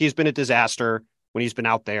 minutes. He's been a disaster when he's been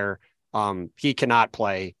out there. He cannot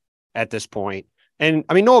play at this point. And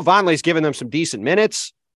I mean, Noah Vonleh's given them some decent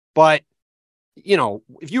minutes, but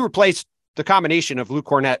if you replace the combination of Luke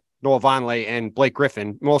Cornett, Noah Vonleh, and Blake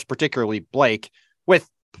Griffin, most particularly Blake, with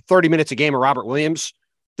 30 minutes a game of Robert Williams,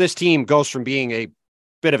 this team goes from being a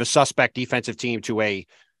bit of a suspect defensive team to a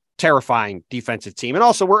terrifying defensive team. And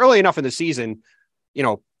also, we're early enough in the season.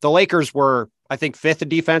 The Lakers were, I think, 5th in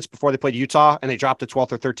defense before they played Utah, and they dropped to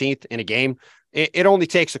 12th or 13th in a game. It only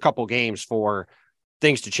takes a couple games for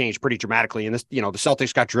things to change pretty dramatically. And this, the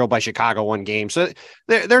Celtics got drilled by Chicago one game. So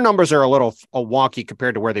their numbers are a little wonky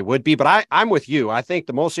compared to where they would be. But I'm with you. I think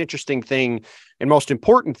the most interesting thing and most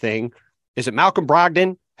important thing is that Malcolm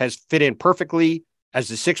Brogdon has fit in perfectly as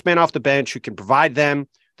the 6th man off the bench who can provide them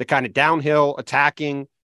the kind of downhill attacking,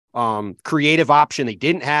 creative option they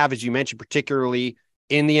didn't have, as you mentioned, particularly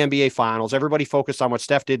in the NBA Finals. Everybody focused on what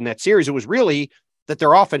Steph did in that series. It was really that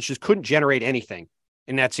their offense just couldn't generate anything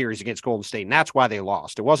in that series against Golden State. And that's why they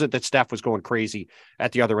lost. It wasn't that Steph was going crazy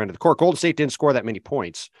at the other end of the court. Golden State didn't score that many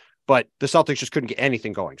points, but the Celtics just couldn't get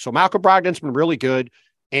anything going. So Malcolm Brogdon's been really good.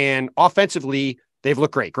 And offensively, they've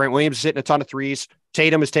looked great. Grant Williams is hitting a ton of threes.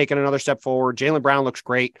 Tatum has taken another step forward. Jaylen Brown looks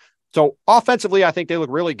great. So offensively, I think they look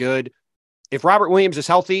really good. If Robert Williams is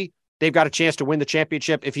healthy, they've got a chance to win the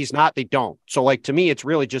championship. If he's not, they don't. So, to me, it's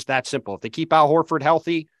really just that simple. If they keep Al Horford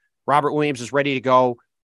healthy, Robert Williams is ready to go.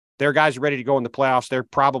 Their guys are ready to go in the playoffs. They're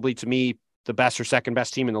probably, to me, the best or second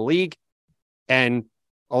best team in the league. And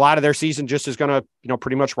a lot of their season just is going to,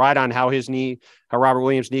 pretty much ride on how Robert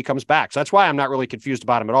Williams' knee comes back. So that's why I'm not really confused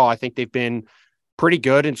about him at all. I think they've been pretty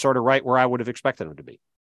good and sort of right where I would have expected them to be.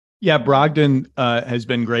 Yeah, Brogdon has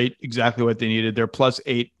been great. Exactly what they needed. They're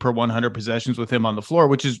 +8 per 100 possessions with him on the floor,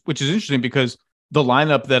 which is interesting, because the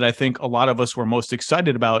lineup that I think a lot of us were most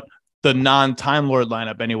excited about, the non-Time Lord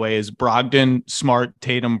lineup anyway, is Brogdon, Smart,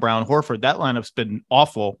 Tatum, Brown, Horford. That lineup's been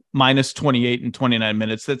awful. -28 in 29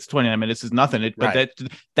 minutes. That's 29 minutes is nothing. But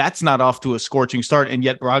that's not off to a scorching start. And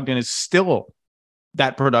yet Brogdon is still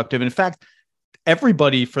that productive. In fact,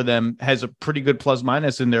 everybody for them has a pretty good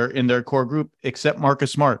plus-minus in their core group, except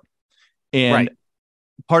Marcus Smart. And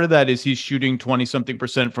part of that is he's shooting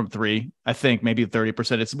 20-something% from 3. I think maybe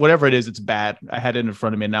 30%. It's whatever it is. It's bad. I had it in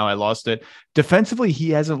front of me and now I lost it. Defensively,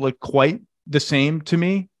 he hasn't looked quite the same to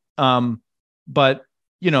me. But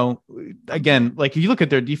again, if you look at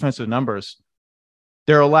their defensive numbers,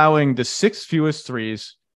 they're allowing the 6th fewest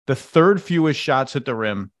threes, the 3rd fewest shots at the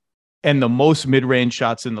rim, and the most mid-range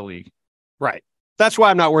shots in the league. Right. That's why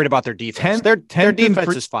I'm not worried about their defense. Their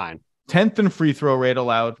defense is fine. 10th in free throw rate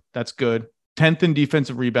allowed. That's good. 10th in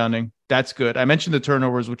defensive rebounding. That's good. I mentioned the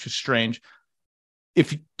turnovers, which is strange.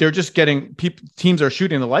 If they're just getting teams are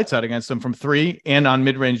shooting the lights out against them from 3 and on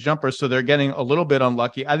mid-range jumpers, so they're getting a little bit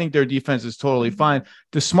unlucky. I think their defense is totally fine.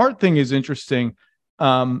 The Smart thing is interesting,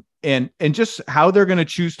 and just how they're going to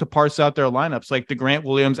choose to parse out their lineups. Like the Grant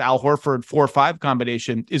Williams, Al Horford 4-5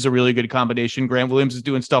 combination is a really good combination. Grant Williams is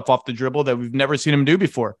doing stuff off the dribble that we've never seen him do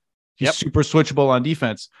before. He's super switchable on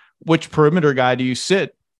defense. Which perimeter guy do you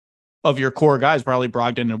sit of your core guys? Probably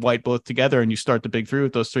Brogdon and White both together, and you start the big 3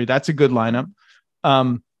 with those 3. That's a good lineup.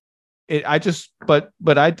 I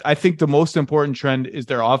think the most important trend is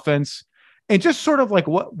their offense, and just sort of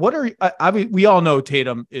what are we all know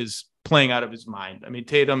Tatum is playing out of his mind. I mean,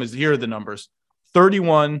 Tatum here are the numbers: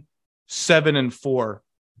 31, 7 and 4,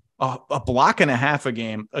 a block and a half a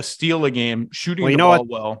game, a steal a game, shooting the ball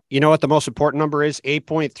well. You know what the most important number is?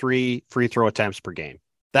 8.3 free throw attempts per game.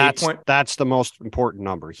 That's the most important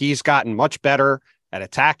number. He's gotten much better at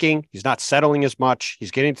attacking. He's not settling as much.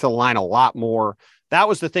 He's getting to the line a lot more. That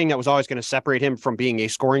was the thing that was always going to separate him from being a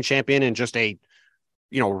scoring champion and just a,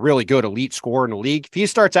 really good elite scorer in the league. If he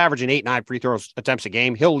starts averaging 8-9 free throw attempts a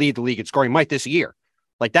game, he'll lead the league in scoring. Might this year.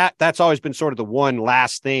 Like that's always been sort of the one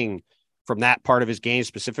last thing from that part of his game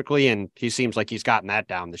specifically. And he seems like he's gotten that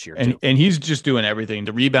down this year. And he's just doing everything: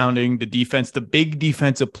 the rebounding, the defense, the big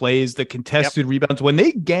defensive plays, the contested rebounds. When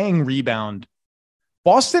they gang rebound,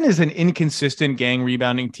 Boston is an inconsistent gang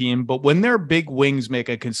rebounding team, but when their big wings make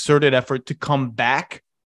a concerted effort to come back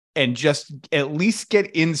and just at least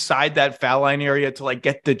get inside that foul line area to like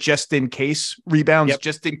get the just in case rebounds,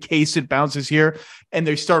 just in case it bounces here, and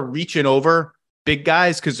they start reaching over big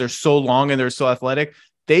guys because they're so long and they're so athletic,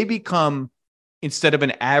 they become, instead of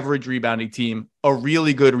an average rebounding team, a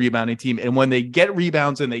really good rebounding team. And when they get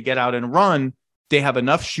rebounds and they get out and run, they have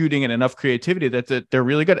enough shooting and enough creativity that they're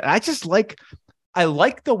really good. And I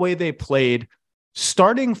like the way they played,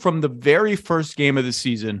 starting from the very first game of the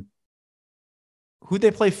season. Who'd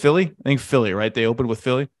they play? Philly? I think Philly, right? They opened with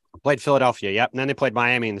Philly. Played Philadelphia, yep. And then they played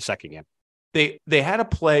Miami in the second game. They had a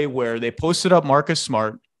play where they posted up Marcus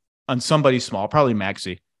Smart on somebody small, probably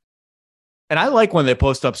Maxey. And I like when they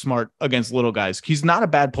post up Smart against little guys. He's not a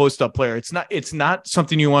bad post up player. It's not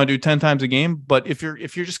something you want to do 10 times a game, but if you're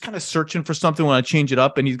just kind of searching for something, want to change it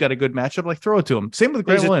up, and he's got a good matchup, like throw it to him. Same with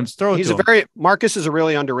Grant Williams. Marcus is a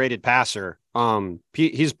really underrated passer.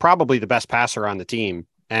 He's probably the best passer on the team.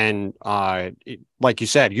 And like you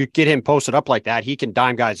said, you get him posted up like that, he can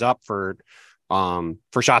dime guys up for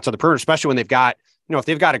shots on the perimeter, especially when they've got, if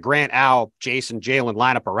they've got a Grant, Al, Jason, Jalen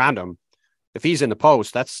lineup around him. If he's in the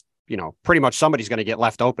post, that's, pretty much somebody's going to get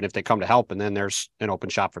left open if they come to help. And then there's an open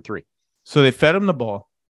shot for three. So they fed him the ball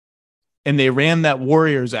and they ran that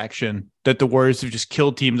Warriors action that the Warriors have just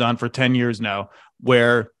killed teams on for 10 years now,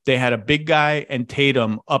 where they had a big guy and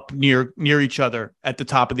Tatum up near each other at the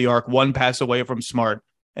top of the arc, one pass away from Smart.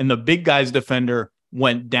 And the big guy's defender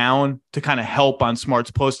went down to kind of help on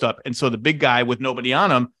Smart's post up. And so the big guy with nobody on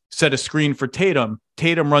him set a screen for Tatum.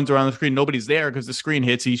 Tatum runs around the screen. Nobody's there because the screen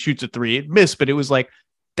hits. He shoots a three. It missed, but it was like,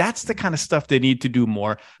 that's the kind of stuff they need to do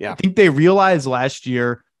more. Yeah. I think they realized last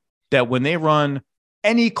year that when they run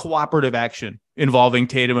any cooperative action involving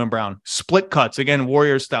Tatum and Brown, split cuts, again,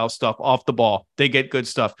 Warrior style stuff off the ball, they get good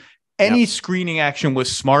stuff. Any screening action with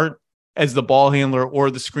Smart as the ball handler or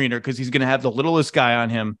the screener, because he's going to have the littlest guy on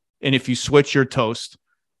him. And if you switch, your toast,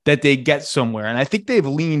 that they get somewhere. And I think they've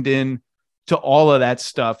leaned in to all of that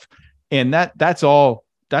stuff. And that's all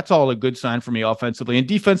a good sign for me offensively. And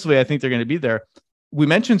defensively, I think they're going to be there. We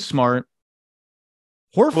mentioned Smart.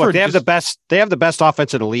 Horford. Look, they have the best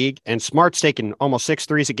offense in the league, and Smart's taking almost 6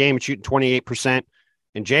 threes a game and shooting 28%.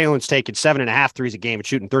 And Jalen's taking 7.5 threes a game and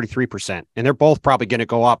shooting 33%. And they're both probably going to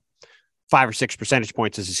go up 5 or 6 percentage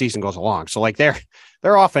points as the season goes along. So like their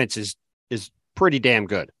offense is pretty damn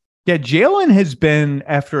good. Yeah, Jalen has been,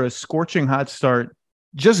 after a scorching hot start,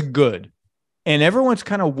 just good. And everyone's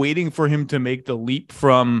kind of waiting for him to make the leap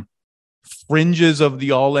from fringes of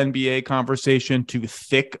the All-NBA conversation to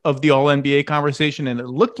thick of the All-NBA conversation. And it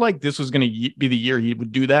looked like this was going to be the year he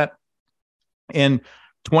would do that. And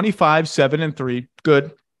 25, 7 and 3,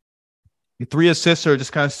 good. The 3 assists are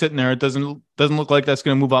just kind of sitting there. It doesn't look like that's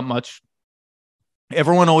going to move up much.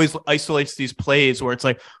 Everyone always isolates these plays where it's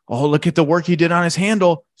like, oh, look at the work he did on his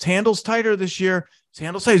handle. His handle's tighter this year.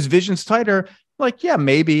 His vision's tighter. Like, yeah,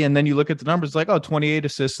 maybe. And then you look at the numbers like, 28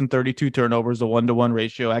 assists and 32 turnovers, a 1-to-1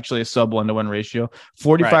 ratio, actually a sub 1-to-1 ratio,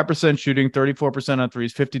 45% shooting, 34% on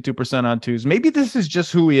threes, 52% on twos. Maybe this is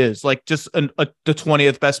just who he is, like just the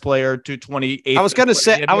 20th best player to 28th. I was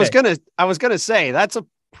going to say that's a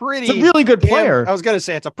really good player. I was going to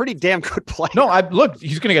say it's a pretty damn good player. No,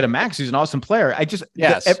 he's going to get a max. He's an awesome player.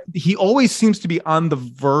 He always seems to be on the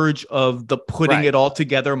verge of the putting it all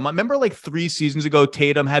together. Remember like 3 seasons ago,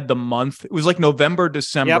 Tatum had the month. It was like November,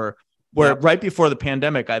 December, right before the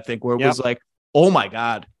pandemic, I think, where it was like, oh my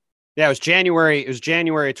God. Yeah, it was January. It was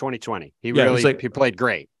January 2020. He played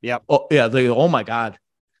great. Yep. Oh yeah. Oh my God.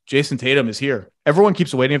 Jason Tatum is here. Everyone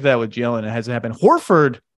keeps waiting for that with Jalen. It hasn't happened.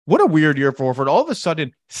 Horford. What a weird year for Horford. All of a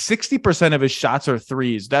sudden, 60% of his shots are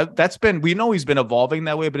threes. That's been, we know he's been evolving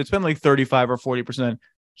that way, but it's been like 35 or 40%.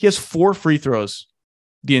 He has 4 free throws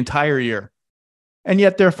the entire year. And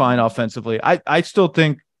yet they're fine offensively. I still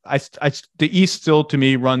think the East still to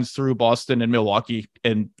me runs through Boston and Milwaukee,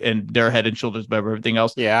 and they're head and shoulders above everything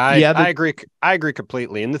else. Yeah, I agree. I agree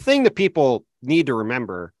completely. And the thing that people need to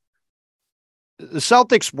remember, the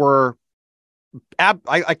Celtics were,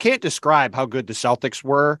 I can't describe how good the Celtics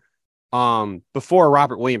were before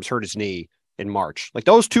Robert Williams hurt his knee in March. Like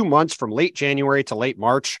those 2 months from late January to late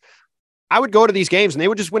March, I would go to these games and they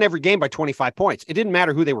would just win every game by 25 points. It didn't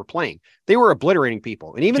matter who they were playing. They were obliterating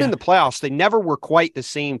people. And even in the playoffs, they never were quite the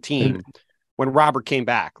same team when Robert came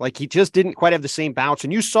back. Like he just didn't quite have the same bounce.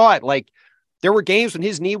 And you saw it, like there were games when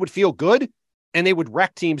his knee would feel good and they would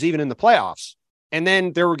wreck teams even in the playoffs. And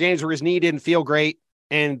then there were games where his knee didn't feel great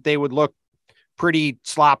and they would look pretty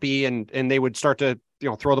sloppy and they would start to,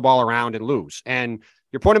 throw the ball around and lose. And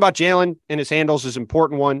your point about Jalen and his handles is an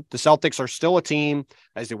important one. The Celtics are still a team,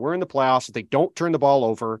 as they were in the playoffs. If they don't turn the ball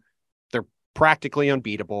over, they're practically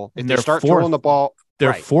unbeatable. If they start throwing the ball,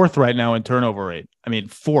 they're fourth right now in turnover rate. I mean,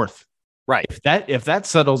 fourth. Right. If that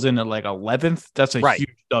settles in at like 11th, that's a huge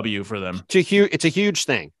W for them. It's a huge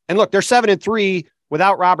thing. And look, they're 7-3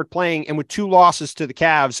 without Robert playing, and with 2 losses to the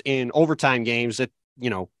Cavs in overtime games that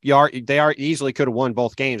they easily could have won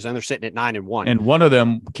both games, and they're sitting at 9-1. And one of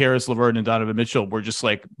them, Karis LeVert and Donovan Mitchell, were just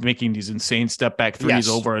like making these insane step back threes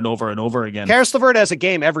over and over and over again. Karis LeVert has a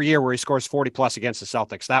game every year where he scores 40 plus against the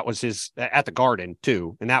Celtics. That was his at the Garden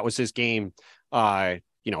too, and that was his game. A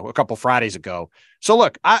couple Fridays ago. So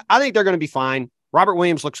look, I think they're going to be fine. Robert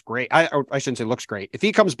Williams looks great. I shouldn't say looks great. If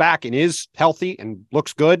he comes back and is healthy and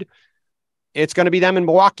looks good, it's going to be them in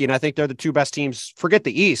Milwaukee. And I think they're the 2 best teams. Forget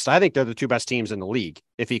the East. I think they're the 2 best teams in the league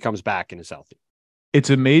if he comes back and is healthy. It's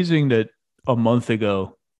amazing that a month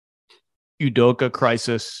ago, Udoka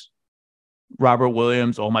crisis, Robert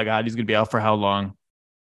Williams, oh my God, he's going to be out for how long?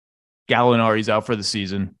 Gallinari's out for the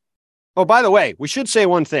season. Oh, by the way, we should say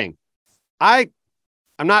one thing.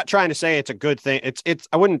 I'm not trying to say it's a good thing.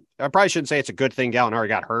 I probably shouldn't say it's a good thing Gallinari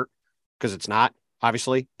got hurt, because it's not,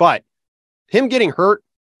 obviously, but him getting hurt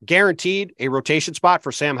guaranteed a rotation spot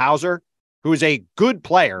for Sam Hauser, who is a good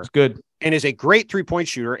player. It's good. And is a great 3-point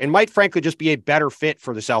shooter and might frankly just be a better fit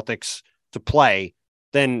for the Celtics to play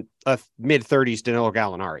than a mid-30s Danilo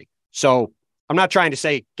Gallinari. So I'm not trying to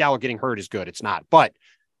say Gallo getting hurt is good. It's not. But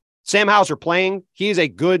Sam Hauser playing, he is a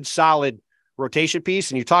good, solid rotation piece.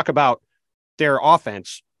 And you talk about their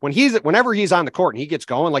offense. Whenever he's on the court and he gets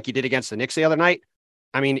going like he did against the Knicks the other night,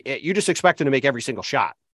 I mean, you just expect him to make every single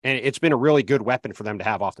shot. And it's been a really good weapon for them to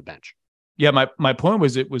have off the bench. Yeah, my point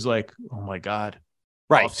was, it was like, oh my God,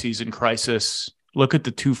 right? Off-season crisis. Look at the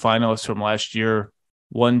 2 finalists from last year.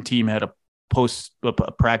 One team had a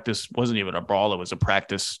practice, wasn't even a brawl, it was a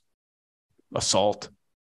practice assault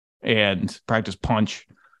and practice punch.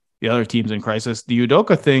 The other team's in crisis. The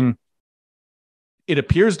Udoka thing, it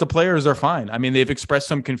appears the players are fine. I mean, they've expressed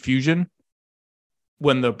some confusion.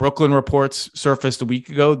 When the Brooklyn reports surfaced a week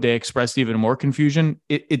ago, they expressed even more confusion.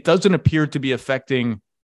 It doesn't appear to be affecting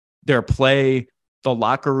their play, the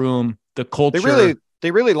locker room, the culture. They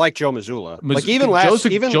really like Joe Mazzulla. Like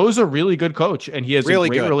Joe's a really good coach, and he has really a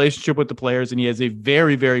great good relationship with the players, and he has a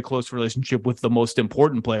very, very close relationship with the most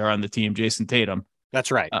important player on the team, Jason Tatum. That's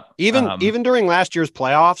right. Even during last year's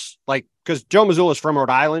playoffs, like, because Joe Mazzulla is from Rhode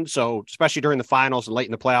Island, so especially during the finals and late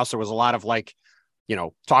in the playoffs, there was a lot of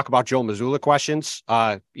talk about Joe Mazzulla questions,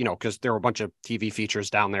 because there were a bunch of TV features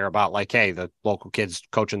down there about like, hey, the local kids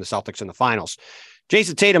coaching the Celtics in the finals.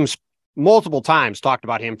 Jason Tatum's multiple times talked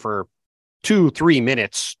about him for 2-3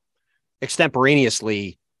 minutes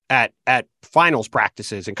extemporaneously at finals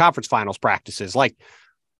practices and conference finals practices. Like,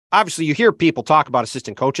 obviously you hear people talk about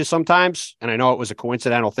assistant coaches sometimes, and I know it was a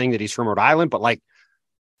coincidental thing that he's from Rhode Island, but like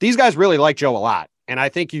these guys really like Joe a lot. And I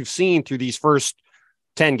think you've seen through these first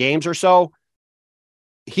 10 games or so,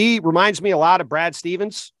 he reminds me a lot of Brad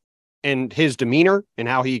Stevens and his demeanor and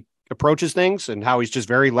how he approaches things and how he's just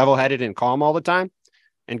very level-headed and calm all the time.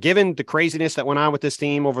 And given the craziness that went on with this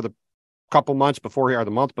team over the couple months before, or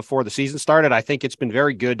the month before the season started, I think it's been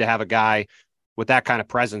very good to have a guy with that kind of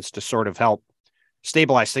presence to sort of help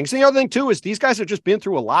stabilize things. And the other thing too, is these guys have just been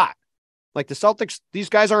through a lot. Like the Celtics, these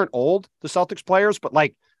guys aren't old, the Celtics players, but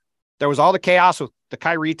like there was all the chaos with the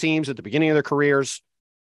Kyrie teams at the beginning of their careers.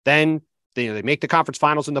 Then they make the conference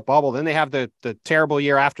finals in the bubble. Then they have the terrible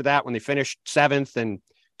year after that when they finish 7th and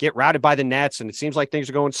get routed by the Nets. And it seems like things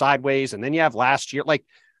are going sideways. And then you have last year, like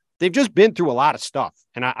they've just been through a lot of stuff.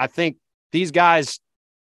 And I think these guys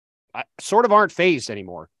sort of aren't phased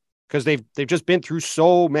anymore because they've just been through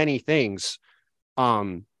so many things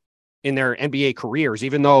in their NBA careers,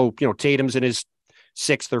 even though, Tatum's in his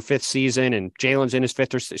 6th or 5th season and Jalen's in his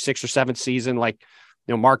 5th or 6th or 7th season. Like,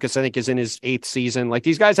 Marcus, I think, is in his 8th season. Like,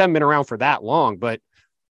 these guys haven't been around for that long, but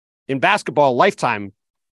in basketball, lifetime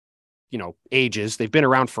ages. They've been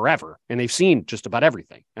around forever and they've seen just about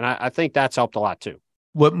everything. And I think that's helped a lot too.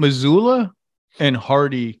 What Missoula and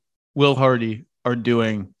Will Hardy are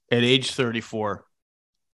doing at age 34.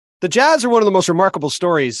 The Jazz are one of the most remarkable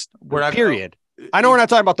stories, period. I know we're not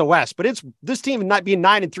talking about the West, but this team not being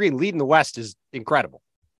 9-3 and leading the West is incredible.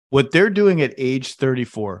 What they're doing at age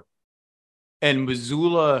 34 and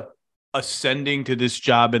Missoula ascending to this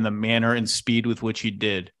job in the manner and speed with which he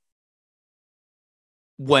did.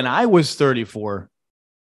 When I was 34,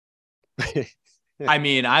 I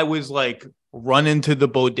mean, I was like running to the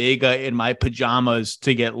bodega in my pajamas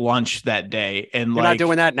to get lunch that day. And you're not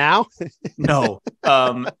doing that now? No.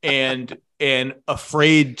 And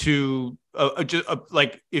afraid to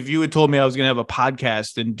like, if you had told me I was going to have a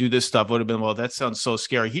podcast and do this stuff, would have been, well, that sounds so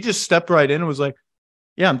scary. He just stepped right in and was like,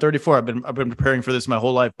 yeah, I'm 34. I've been preparing for this my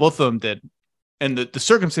whole life. Both of them did. And the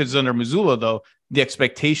circumstances under Missoula, though, the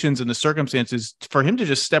expectations and the circumstances for him to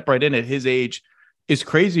just step right in at his age is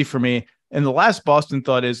crazy for me. And the last Boston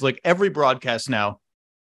thought is, like, every broadcast now,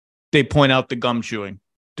 they point out the gum chewing,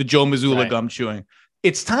 the Joe Missoula gum chewing.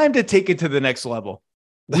 It's time to take it to the next level.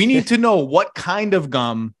 We need to know what kind of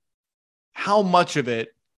gum, how much of it,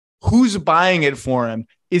 who's buying it for him.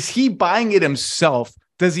 Is he buying it himself?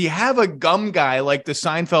 Does he have a gum guy like the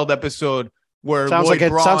Seinfeld episode where sounds like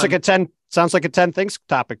a 10 things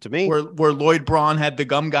topic to me, where Lloyd Braun had the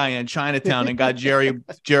gum guy in Chinatown and got Jerry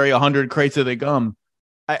 100 crates of the gum?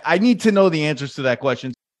 I need to know the answers to that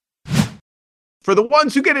question. For the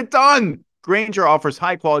ones who get it done, Grainger offers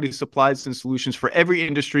high-quality supplies and solutions for every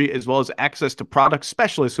industry, as well as access to product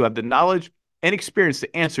specialists who have the knowledge and experience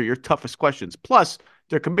to answer your toughest questions. Plus,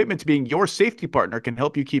 their commitment to being your safety partner can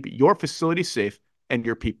help you keep your facility safe and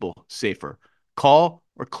your people safer. Call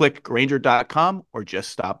or click Grainger.com or just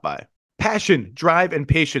stop by. Passion, drive, and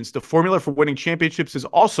patience, the formula for winning championships, is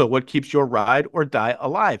also what keeps your ride or die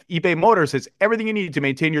alive. eBay Motors has everything you need to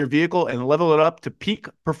maintain your vehicle and level it up to peak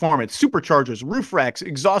performance. Superchargers, roof racks,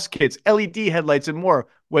 exhaust kits, LED headlights, and more.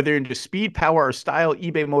 Whether into speed, power, or style,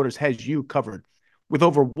 eBay Motors has you covered. With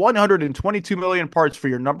over 122 million parts for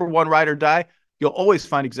your number one ride or die, you'll always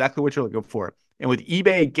find exactly what you're looking for. And with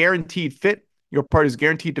eBay Guaranteed Fit, your part is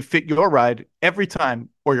guaranteed to fit your ride every time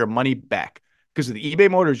or your money back. Because with eBay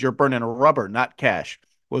Motors, you're burning rubber, not cash.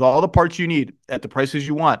 With all the parts you need at the prices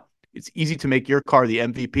you want, it's easy to make your car the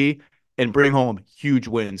MVP and bring home huge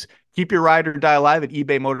wins. Keep your ride or die alive at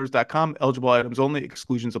ebaymotors.com. Eligible items only.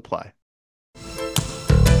 Exclusions apply.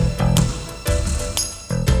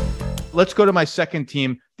 Let's go to my second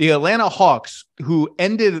team, the Atlanta Hawks, who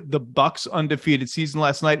ended the Bucks' undefeated season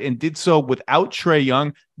last night and did so without Trae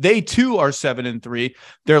Young. They too are 7-3.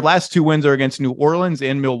 Their last two wins are against New Orleans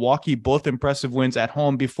and Milwaukee, both impressive wins at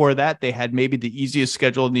home. Before that, they had maybe the easiest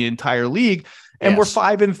schedule in the entire league, and were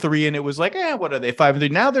 5-3. And it was like, what are they,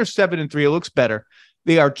 5-3? Now they're 7-3. It looks better.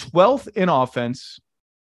 They are 12th in offense,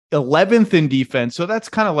 11th in defense. So that's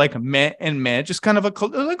kind of like meh and meh, just kind of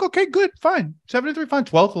like, okay, good, fine. 7-3, fine.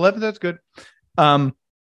 12th, 11th, that's good.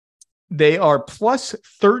 They are plus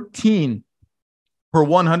 13 per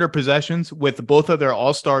 100 possessions with both of their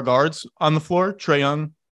all-star guards on the floor, Trae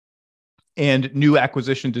Young and new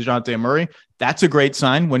acquisition DeJounte Murray. That's a great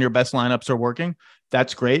sign when your best lineups are working.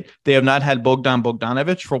 That's great. They have not had Bogdan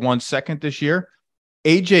Bogdanovic for 1 second this year.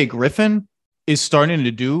 AJ Griffin is starting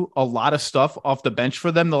to do a lot of stuff off the bench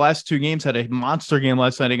for them. The last two games, had a monster game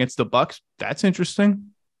last night against the Bucks. That's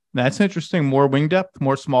interesting. More wing depth,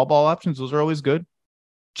 more small ball options. Those are always good.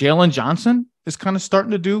 Jalen Johnson is kind of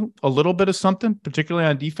starting to do a little bit of something, particularly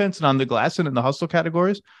on defense and on the glass and in the hustle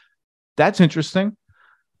categories. That's interesting.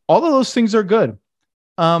 All of those things are good.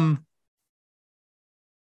 I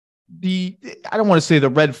don't want to say the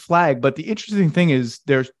red flag, but the interesting thing is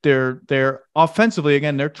they're offensively,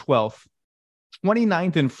 again, they're 12th.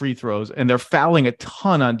 29th in free throws, and they're fouling a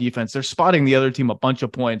ton on defense. They're spotting the other team a bunch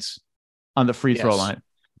of points on the free throw line.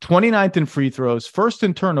 29th in free throws, first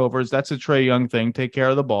in turnovers. That's a Trae Young thing. Take care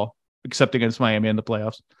of the ball, except against Miami in the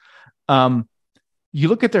playoffs. You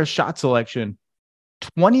look at their shot selection,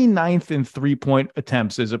 29th in three-point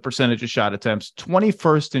attempts as a percentage of shot attempts,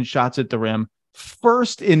 21st in shots at the rim,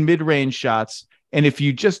 first in mid-range shots. And if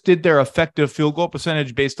you just did their effective field goal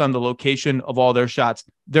percentage based on the location of all their shots,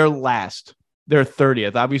 they're last. They're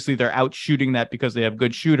 30th. Obviously, they're out shooting that because they have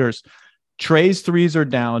good shooters. Trae's threes are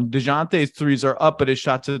down. DeJounte's threes are up, but his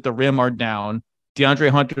shots at the rim are down.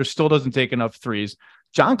 DeAndre Hunter still doesn't take enough threes.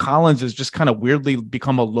 John Collins has just kind of weirdly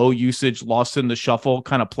become a low usage, lost in the shuffle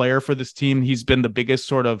kind of player for this team. He's been the biggest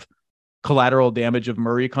sort of collateral damage of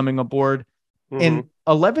Murray coming aboard. Mm-hmm. And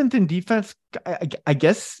 11th in defense, I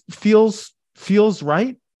guess feels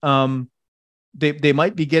right. they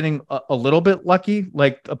might be getting a little bit lucky.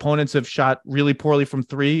 Like opponents have shot really poorly from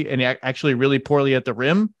three and actually really poorly at the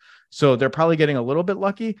rim. So they're probably getting a little bit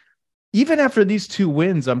lucky. Even after these two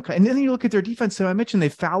wins, and then you look at their defense. So I mentioned they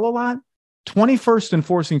foul a lot. 21st in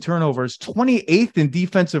forcing turnovers, 28th in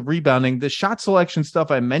defensive rebounding. The shot selection stuff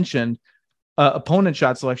I mentioned, opponent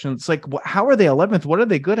shot selection. It's like, how are they 11th? What are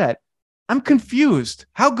they good at? I'm confused.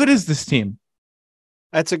 How good is this team?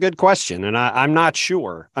 That's a good question, and I'm not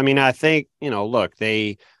sure. I mean, I think, look,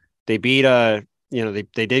 they beat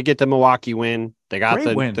they did get the Milwaukee win. They got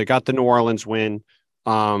the New Orleans win.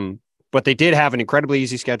 But they did have an incredibly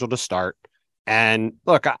easy schedule to start. And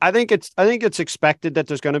look, I think it's expected that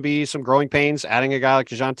there's going to be some growing pains adding a guy like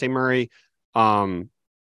DeJounte Murray.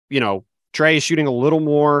 Trey is shooting a little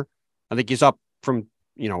more. I think he's up,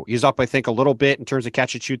 I think a little bit in terms of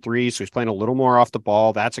catch and shoot threes. So he's playing a little more off the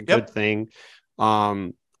ball. That's a good thing.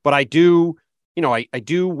 But I do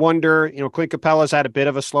wonder, Clint Capella's had a bit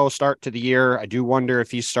of a slow start to the year. I do wonder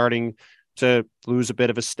if he's starting to lose a bit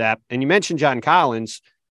of a step. And you mentioned John Collins.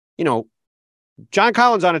 John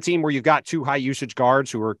Collins on a team where you've got two high usage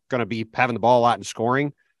guards who are going to be having the ball a lot and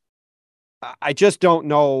scoring. I just don't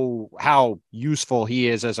know how useful he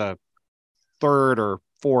is as a third or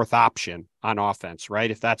fourth option on offense, right?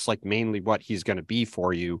 If that's like mainly what he's going to be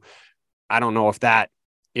for you, I don't know if that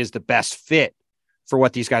is the best fit for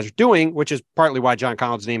what these guys are doing, which is partly why John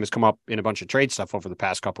Collins' name has come up in a bunch of trade stuff over the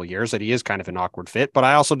past couple of years, that he is kind of an awkward fit. But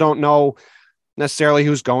I also don't know necessarily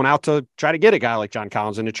who's going out to try to get a guy like John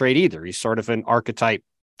Collins in a trade either. He's sort of an archetype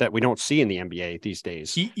that we don't see in the NBA these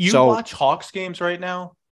days. You watch Hawks games right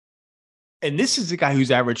now, and this is a guy who's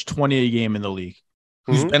averaged 20 a game in the league,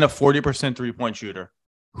 who's been a 40% three-point shooter,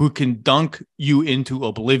 who can dunk you into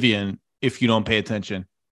oblivion if you don't pay attention.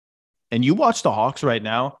 And you watch the Hawks right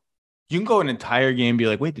now, you can go an entire game and be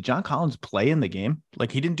like, wait, did John Collins play in the game?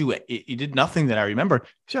 Like, he did nothing that I remember.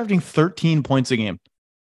 He's averaging 13 points a game.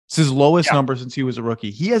 It's his lowest number since he was a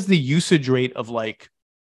rookie. He has the usage rate of like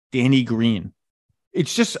Danny Green.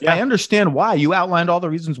 It's just, I understand why. You outlined all the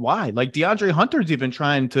reasons why. Like DeAndre Hunter's even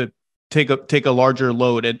trying to take a larger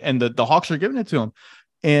load, and the Hawks are giving it to him.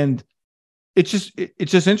 And it's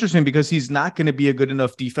just interesting because he's not going to be a good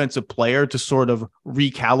enough defensive player to sort of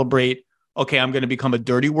recalibrate. Okay, I'm going to become a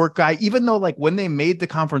dirty work guy, even though like when they made the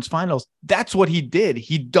conference finals, that's what he did.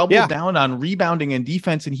 He doubled down on rebounding and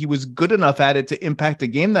defense, and he was good enough at it to impact the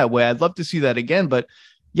game that way. I'd love to see that again, but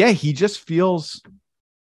yeah, he just feels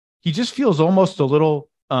almost a little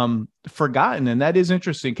forgotten, and that is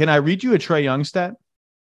interesting. Can I read you a Trae Young stat?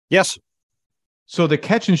 Yes. So the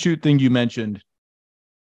catch and shoot thing you mentioned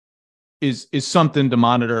is something to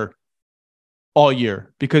monitor all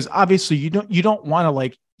year, because obviously you don't want to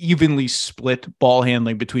like evenly split ball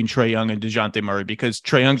handling between Trae Young and DeJounte Murray, because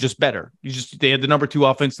Trae Young's just better. They had the number 2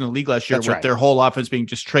 offense in the league last year. That's with right. Their whole offense being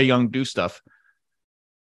just Trae Young do stuff.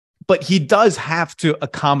 But he does have to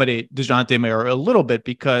accommodate DeJounte Murray a little bit,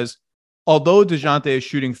 because although DeJounte is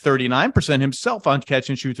shooting 39% himself on catch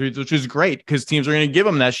and shoot threes, which is great because teams are going to give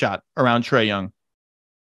him that shot around Trae Young,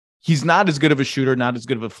 he's not as good of a shooter, not as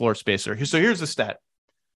good of a floor spacer. So here's the stat.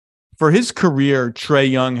 For his career, Trae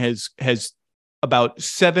Young has about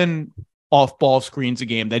 7 off-ball screens a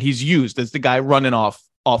game that he's used as the guy running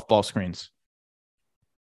off-ball screens.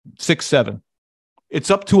 6, 7. It's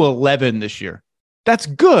up to 11 this year. That's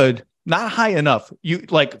good, not high enough. You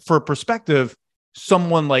like, for perspective,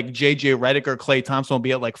 someone like JJ Redick or Klay Thompson will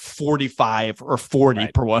be at like 45 or 40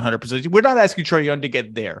 per 100%. We're not asking Trae Young to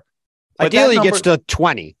get there. But ideally, he gets to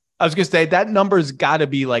 20. I was going to say that number's got to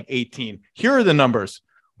be like 18. Here are the numbers.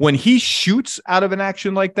 When he shoots out of an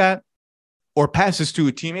action like that, or passes to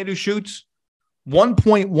a teammate who shoots,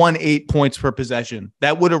 1.18 points per possession.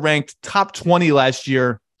 That would have ranked top 20 last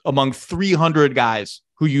year among 300 guys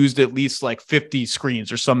who used at least like 50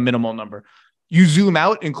 screens or some minimal number. You zoom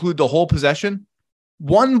out, include the whole possession,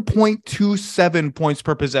 1.27 points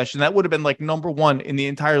per possession. That would have been like number 1 in the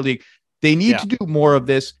entire league. They need to do more of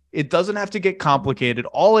this. It doesn't have to get complicated.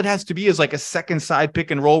 All it has to be is like a second side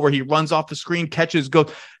pick and roll where he runs off the screen, catches,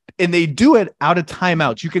 goes, and they do it out of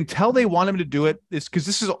timeouts. You can tell they want him to do it because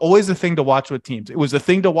this is always the thing to watch with teams. It was the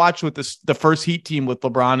thing to watch with the first Heat team with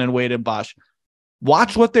LeBron and Wade and Bosh.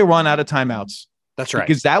 Watch what they run out of timeouts. That's right.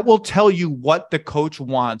 Because that will tell you what the coach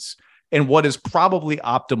wants and what is probably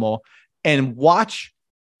optimal. And watch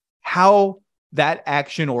how that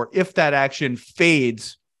action, or if that action,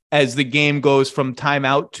 fades as the game goes from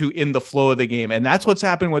timeout to in the flow of the game. And that's what's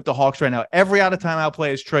happening with the Hawks right now. Every out of timeout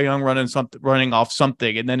play is Trae Young running off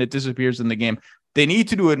something, and then it disappears in the game. They need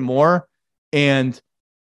to do it more. And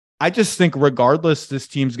I just think regardless, this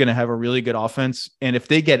team's going to have a really good offense. And if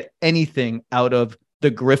they get anything out of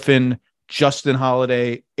the Griffin, Justin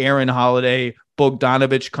Holiday, Aaron Holiday,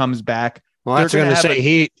 Bogdanovich comes back. Well, that's going to say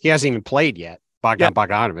he hasn't even played yet.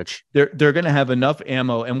 Bogdanovich. They're going to have enough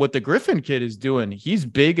ammo. And what the Griffin kid is doing, he's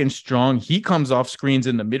big and strong. He comes off screens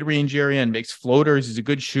in the mid-range area and makes floaters. He's a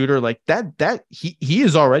good shooter. Like that he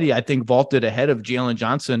is already, I think, vaulted ahead of Jalen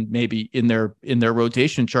Johnson, maybe in their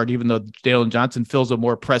rotation chart, even though Jalen Johnson fills a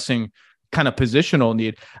more pressing kind of positional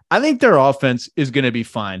need. I think their offense is going to be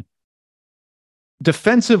fine.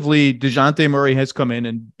 Defensively, DeJounte Murray has come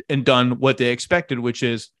in and done what they expected, which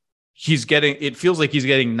is it feels like he's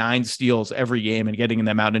getting 9 steals every game and getting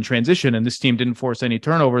them out in transition. And this team didn't force any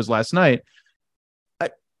turnovers last night.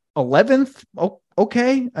 11th.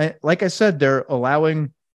 Okay. Like I said, they're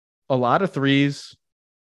allowing a lot of threes,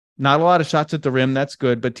 not a lot of shots at the rim. That's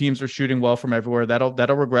good, but teams are shooting well from everywhere. That'll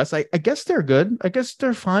regress. I guess they're good. I guess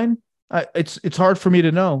they're fine. It's hard for me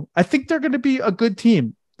to know. I think they're going to be a good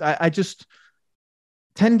team. I just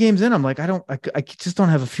 10 games in, I'm like, I just don't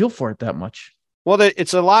have a feel for it that much. Well,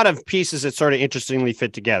 it's a lot of pieces that sort of interestingly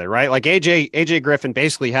fit together, right? Like AJ Griffin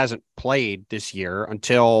basically hasn't played this year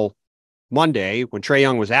until Monday when Trae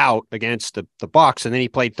Young was out against the Bucks, and then he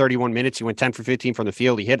played 31 minutes. He went 10 for 15 from the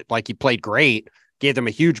field. He played great, gave them a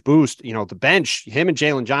huge boost. You know, the bench, him and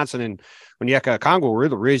Jalen Johnson and Onyeka Okongwu were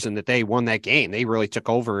the reason that they won that game. They really took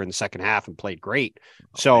over in the second half and played great.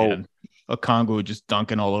 So Okongwu just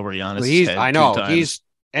dunking all over Giannis' head. I know he's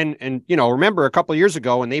and you know, remember a couple of years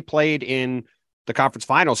ago when they played in the conference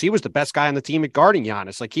finals, he was the best guy on the team at guarding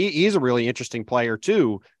Giannis. Like he's a really interesting player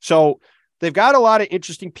too. So they've got a lot of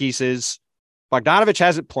interesting pieces. Bogdanovich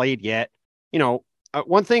hasn't played yet. You know,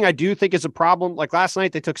 one thing I do think is a problem, like last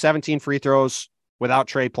night, they took 17 free throws without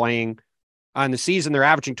Trae playing. On the season, they're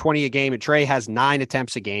averaging 20 a game, and Trae has 9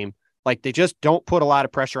 attempts a game. Like they just don't put a lot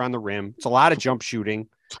of pressure on the rim. It's a lot of jump shooting.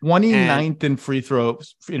 29th in free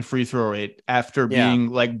throw rate after being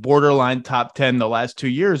like borderline top 10 the last 2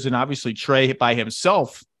 years. And obviously Trae by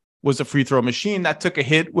himself was a free throw machine. That took a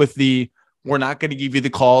hit with we're not going to give you the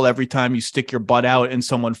call every time you stick your butt out and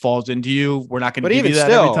someone falls into you. We're not going to give you that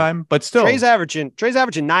every time. But still, Trae's averaging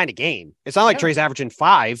 9 a game. It's not like Trae's averaging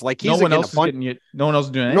 5. Like he's no one else is getting it. No one else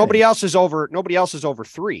is doing anything. Nobody else is over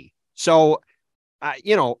 3. So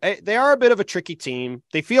you know, they are a bit of a tricky team.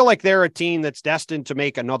 They feel like they're a team that's destined to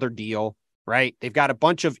make another deal, right? They've got a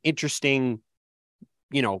bunch of interesting,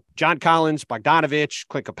 you know, John Collins, Bogdanovich,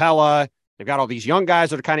 Clint Capella. They've got all these young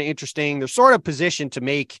guys that are kind of interesting. They're sort of positioned to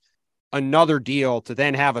make another deal to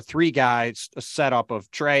then have a 3 guys setup of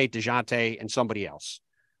Trae, DeJounte, and somebody else.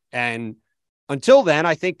 And until then,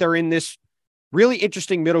 I think they're in this really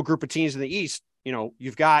interesting middle group of teams in the East. You know,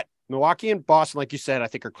 you've got Milwaukee and Boston, like you said, I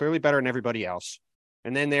think are clearly better than everybody else.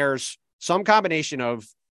 And then there's some combination of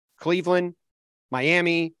Cleveland,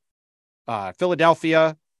 Miami,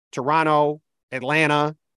 Philadelphia, Toronto,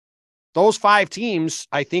 Atlanta. Those 5 teams,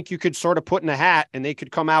 I think you could sort of put in a hat and they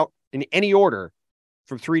could come out in any order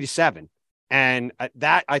from 3 to 7. And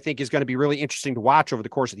that I think is going to be really interesting to watch over the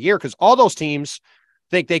course of the year because all those teams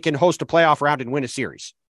think they can host a playoff round and win a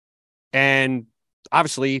series. And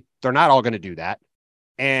obviously they're not all going to do that.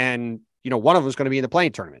 And, you know, one of them is going to be in the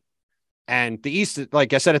playing tournament. And the East,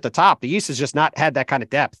 like I said at the top, the East has just not had that kind of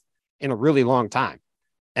depth in a really long time.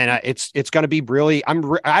 And it's going to be really,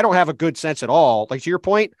 I don't have a good sense at all. Like to your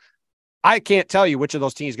point, I can't tell you which of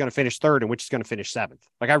those teams is going to finish 3rd and which is going to finish 7th.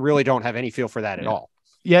 Like I really don't have any feel for that at all.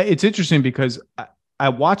 Yeah, it's interesting because I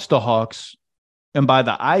watched the Hawks, and by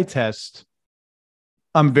the eye test,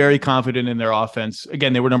 I'm very confident in their offense.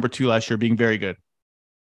 Again, they were number 2 last year, being very good.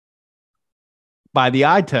 By the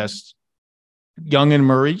eye test, Young and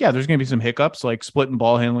Murray, there's going to be some hiccups, like splitting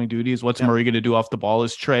ball handling duties. What's Murray going to do off the ball?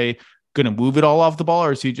 Is Trae going to move it all off the ball,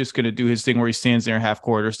 or is he just going to do his thing where he stands there in half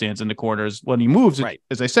court or stands in the corners? When he moves,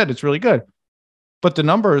 as I said, it's really good. But the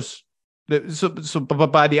numbers,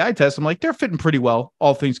 but by the eye test, I'm like, they're fitting pretty well,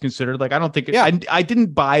 all things considered. Like, I don't think I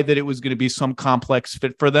didn't buy that it was going to be some complex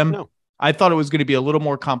fit for them. No. I thought it was going to be a little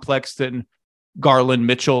more complex than Garland,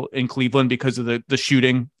 Mitchell in Cleveland because of the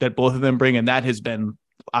shooting that both of them bring. And that has been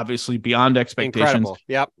obviously beyond expectations. Incredible.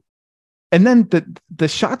 Yep. And then the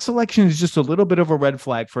shot selection is just a little bit of a red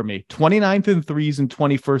flag for me. 29th in threes and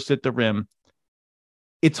 21st at the rim.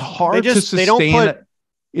 It's hard to sustain.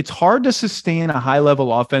 It's hard to sustain a high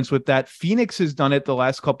level offense with that. Phoenix has done it the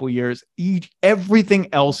last couple of years. Everything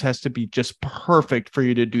else has to be just perfect for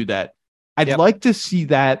you to do that. I'd like to see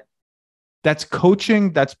that. That's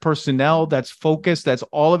coaching, that's personnel, that's focus, that's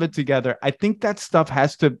all of it together. I think that stuff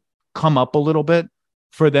has to come up a little bit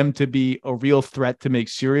for them to be a real threat to make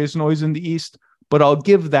serious noise in the East, but I'll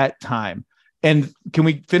give that time. And can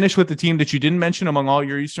we finish with the team that you didn't mention among all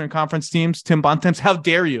your Eastern Conference teams? Tim Bontemps, how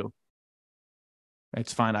dare you?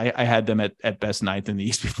 It's fine. I had them at best ninth in the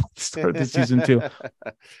East before the start of the season too.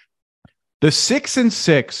 The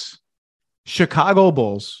 6-6 Chicago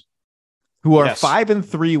Bulls, who are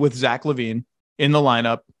 5-3 with Zach LaVine in the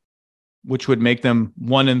lineup, which would make them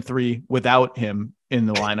 1-3 without him in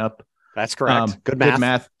the lineup. That's correct. Good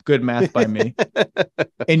math. Good math by me.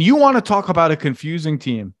 And you want to talk about a confusing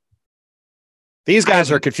team? These guys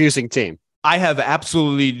are a confusing team. I have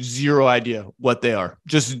absolutely zero idea what they are.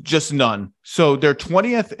 Just none. So they're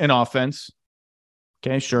 20th in offense.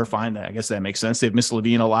 Okay, sure, fine. I guess that makes sense. They've missed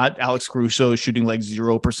LaVine a lot. Alex Caruso is shooting like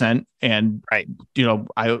 0%. And,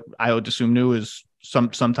 I would assume new is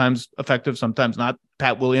sometimes effective, sometimes not.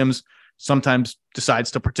 Pat Williams sometimes decides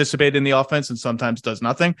to participate in the offense and sometimes does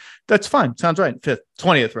nothing. That's fine. Sounds right.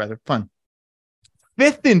 20th rather. Fun.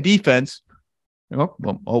 5th in defense.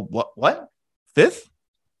 What? 5th?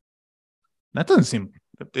 That doesn't seem.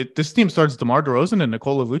 This team starts DeMar DeRozan and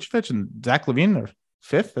Nikola Vucevic and Zach LaVine are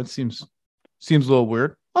 5th. That seems a little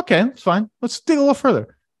weird. Okay, that's fine. Let's dig a little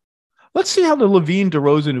further. Let's see how the LaVine,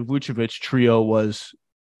 DeRozan, and Vucevic trio was,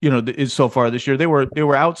 is so far this year. They were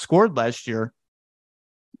outscored last year,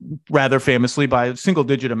 rather famously by a single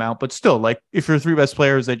digit amount, but still, like if your 3 best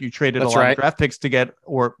players that you traded a lot of draft picks to get,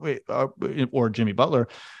 or Jimmy Butler,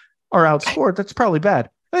 are outscored, that's probably bad.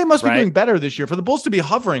 They must be doing better this year for the Bulls to be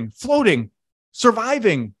hovering, floating,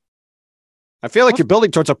 surviving. I feel like you're building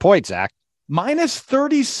towards a point, Zach. Minus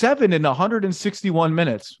 37 in 161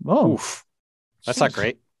 minutes. Oh, oof. That's not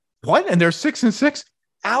great. What? And they're 6-6.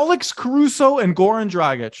 Alex Caruso and Goran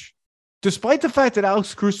Dragic. Despite the fact that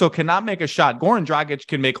Alex Caruso cannot make a shot, Goran Dragic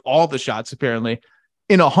can make all the shots, apparently.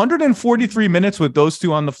 In 143 minutes with those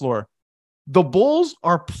two on the floor, the Bulls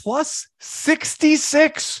are plus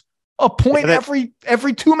 66. A point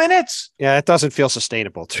every 2 minutes. Yeah, it doesn't feel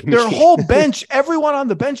sustainable to me. Their whole bench, everyone on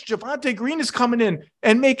the bench, Javonte Green is coming in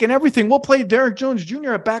and making everything. We'll play Derrick Jones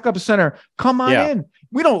Jr. at backup center. Come on in.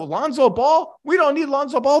 We don't Lonzo Ball. We don't need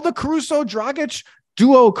Lonzo Ball. The Caruso Dragic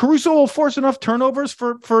duo. Caruso will force enough turnovers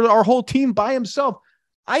for our whole team by himself.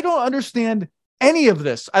 I don't understand any of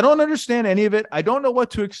this. I don't understand any of it. I don't know what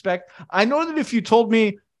to expect. I know that if you told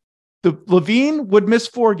me the LaVine would miss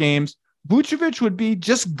 4 games, Vucevic would be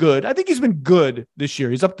just good. I think he's been good this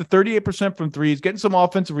year. He's up to 38% from 3. He's getting some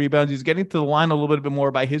offensive rebounds. He's getting to the line a little bit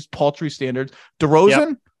more by his paltry standards.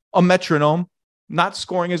 DeRozan, a metronome, not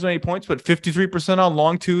scoring as many points, but 53% on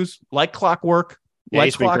long twos, like clockwork.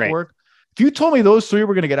 If you told me those 3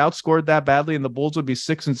 were going to get outscored that badly and the Bulls would be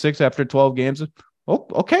 6-6 after 12 games,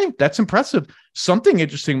 okay, that's impressive. Something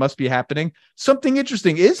interesting must be happening. Something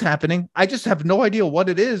interesting is happening. I just have no idea what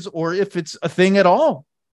it is or if it's a thing at all.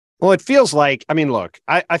 Well, it feels like, look,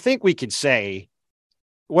 I think we could say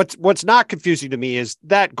what's not confusing to me is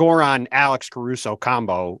that Goran Alex Caruso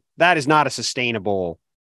combo, that is not a sustainable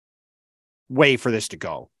way for this to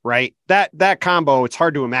go, right? That combo, it's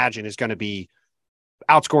hard to imagine is going to be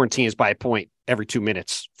outscoring teams by a point every 2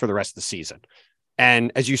 minutes for the rest of the season.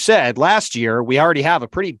 And as you said, last year, we already have a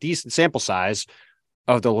pretty decent sample size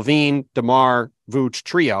of the LaVine, DeMar, Vooch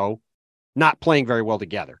trio not playing very well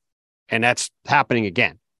together. And that's happening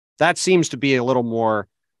again. That seems to be a little more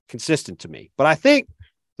consistent to me. But I think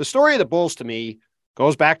the story of the Bulls to me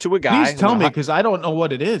goes back to a guy. Please tell me, because I don't know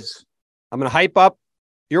what it is. I'm going to hype up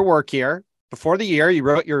your work here. Before the year, you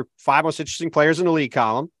wrote your 5 most interesting players in the league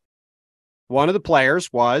column. One of the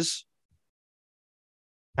players was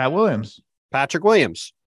Patrick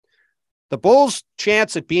Williams. The Bulls'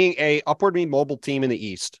 chance at being a upwardly mobile team in the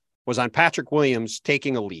East was on Patrick Williams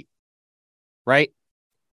taking a leap, right?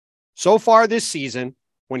 So far this season,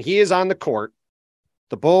 when he is on the court,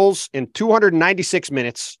 the Bulls in 296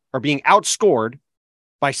 minutes are being outscored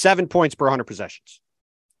by 7 points per 100 possessions.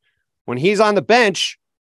 When he's on the bench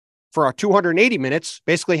for our 280 minutes,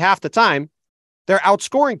 basically half the time, they're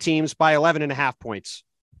outscoring teams by 11.5 points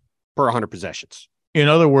per 100 possessions. In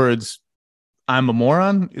other words, I'm a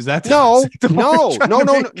moron? Is that no?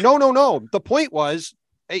 The point was,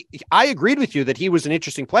 I agreed with you that he was an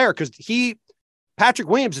interesting player because Patrick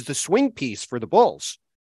Williams is the swing piece for the Bulls.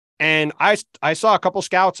 And I saw a couple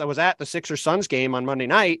scouts. I was at the Sixers Suns game on Monday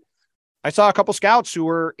night. I saw a couple scouts who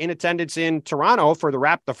were in attendance in Toronto for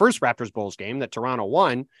the first Raptors Bulls game that Toronto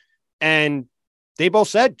won. And they both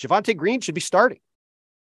said Javonte Green should be starting.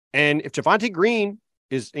 And if Javonte Green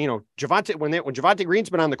is, when Javonte Green's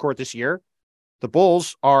been on the court this year, the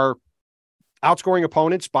Bulls are outscoring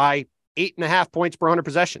opponents by 8.5 points per 100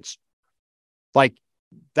 possessions. Like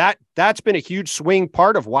that's been a huge swing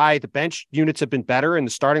part of why the bench units have been better and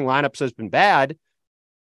the starting lineups has been bad.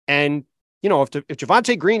 And, if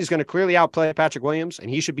Javonte Green is going to clearly outplay Patrick Williams and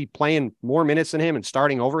he should be playing more minutes than him and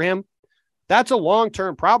starting over him, that's a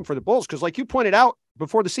long-term problem for the Bulls. Because like you pointed out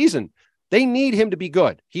before the season. They need him to be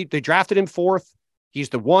good. They drafted him 4th. He's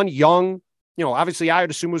the one young, obviously I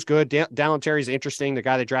would assume was good. Dallin Terry's interesting, the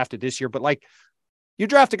guy they drafted this year, but like you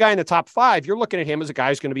draft a guy in the top 5, you're looking at him as a guy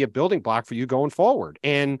who's going to be a building block for you going forward.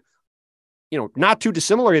 And, not too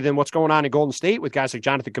dissimilar than what's going on in Golden State with guys like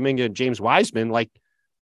Jonathan Kuminga and James Wiseman. Like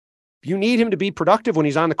you need him to be productive when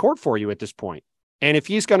he's on the court for you at this point. And if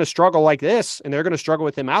he's going to struggle like this and they're going to struggle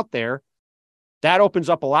with him out there, that opens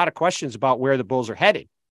up a lot of questions about where the Bulls are headed.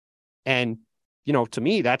 And, to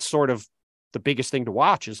me, that's sort of the biggest thing to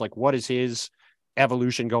watch is like, what is his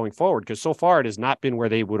evolution going forward? Because so far it has not been where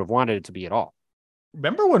they would have wanted it to be at all.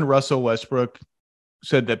 Remember when Russell Westbrook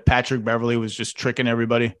said that Patrick Beverley was just tricking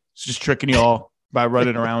everybody? He's just tricking you all by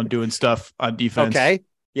running around doing stuff on defense. Okay.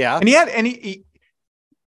 Yeah. And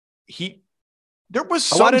there was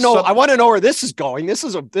some I want to know where this is going. This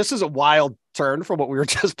is a wild turn from what we were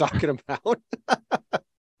just talking about.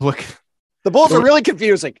 Look, the Bulls are really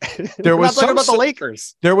confusing. There was talking about the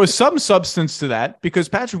Lakers. There was some substance to that because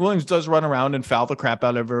Patrick Williams does run around and foul the crap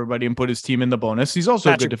out of everybody and put his team in the bonus. He's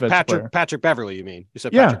also a good defensive player. Patrick Beverley, you mean? You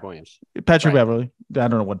said Patrick Williams. Patrick Beverley. I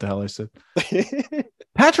don't know what the hell I said.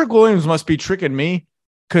 Patrick Williams must be tricking me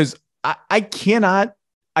because I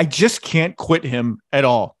just can't quit him at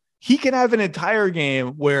all. He can have an entire game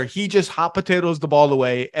where he just hot potatoes the ball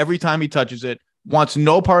away every time he touches it, wants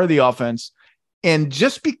no part of the offense. And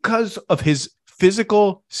just because of his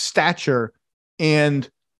physical stature and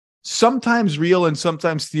sometimes real and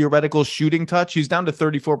sometimes theoretical shooting touch, he's down to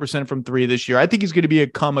 34% from 3 this year. I think he's going to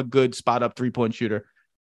become a good spot up 3-point shooter.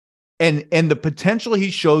 And the potential he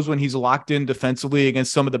shows when he's locked in defensively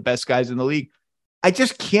against some of the best guys in the league, I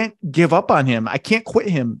just can't give up on him. I can't quit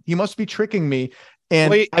him. He must be tricking me.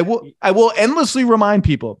 And I will endlessly remind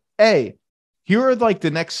people, here are like the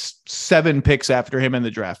next 7 picks after him in the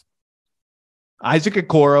draft. Isaac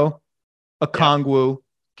Okoro, Okongwu,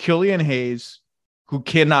 Killian Hayes, who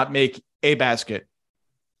cannot make a basket,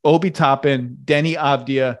 Obi Toppin, Denny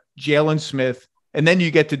Avdia, Jalen Smith, and then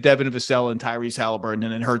you get to Devin Vassell and Tyrese Halliburton,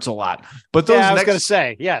 and it hurts a lot. But those I was going to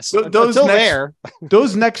say, yes.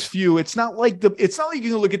 Those next few, it's not like you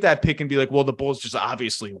can look at that pick and be like, well, the Bulls just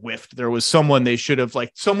obviously whiffed. There was someone they should have,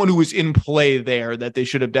 like someone who was in play there that they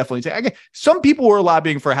should have definitely taken. Some people were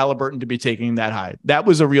lobbying for Halliburton to be taking that high. That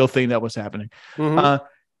was a real thing that was happening. Mm-hmm.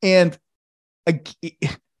 And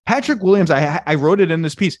Patrick Williams, I wrote it in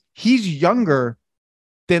this piece. He's younger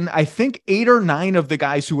than I think 8 or 9 of the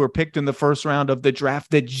guys who were picked in the first round of the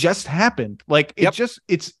draft that just happened. Like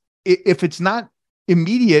if it's not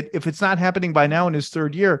immediate, if it's not happening by now in his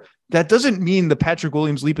 3rd year, that doesn't mean the Patrick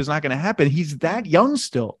Williams leap is not going to happen. He's that young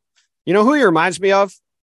still. You know who he reminds me of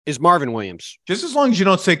is Marvin Williams. Just as long as you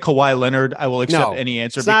don't say Kawhi Leonard, I will accept any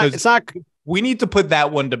answer we need to put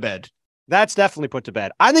that one to bed. That's definitely put to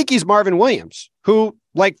bed. I think he's Marvin Williams, who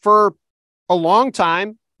like for a long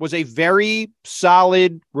time was a very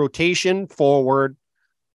solid rotation forward,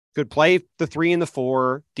 could play the 3 and the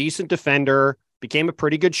 4, decent defender, became a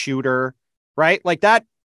pretty good shooter, right? Like that,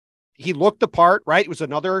 he looked the part, right? It was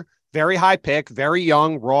another very high pick, very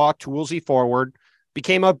young, raw, toolsy forward,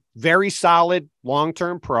 became a very solid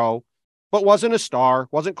long-term pro, but wasn't a star,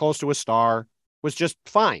 wasn't close to a star, was just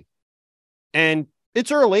fine. And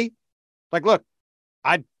it's early. Like, look,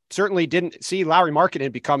 I certainly didn't see Lauri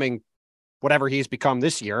Markkanen becoming whatever he's become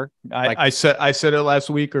this year. I said it last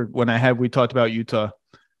week, or when we talked about Utah.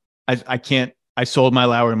 I sold my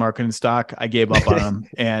Lauri Markkanen stock. I gave up on him,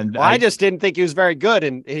 and I just didn't think he was very good.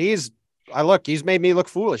 And he's made me look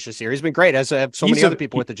foolish this year. He's been great, as have so many other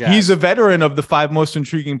people with the Jazz. He's a veteran of the 5 most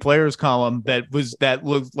intriguing players column that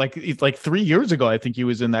looked like 3 years ago. I think he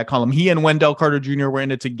was in that column. He and Wendell Carter Jr. were in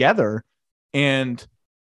it together, and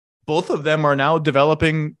both of them are now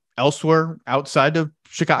developing elsewhere outside of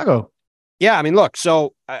Chicago. Yeah, I mean, look,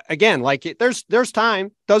 so again, there's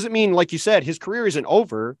time. Doesn't mean, like you said, his career isn't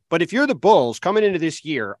over. But if you're the Bulls coming into this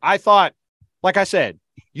year, I thought, like I said,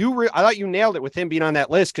 I thought you nailed it with him being on that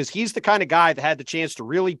list because he's the kind of guy that had the chance to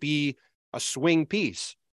really be a swing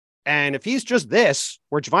piece. And if he's just this,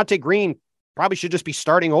 where Javonte Green probably should just be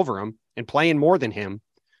starting over him and playing more than him,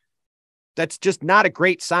 that's just not a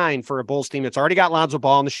great sign for a Bulls team that's already got Lonzo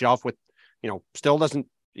Ball on the shelf with, still doesn't,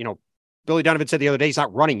 Billy Donovan said the other day he's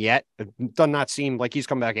not running yet. It does not seem like he's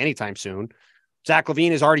coming back anytime soon. Zach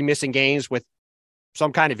LaVine is already missing games with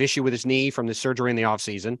some kind of issue with his knee from the surgery in the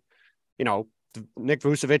offseason. Nick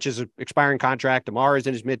Vucevic is an expiring contract. DeMar is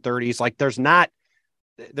in his mid-30s. Like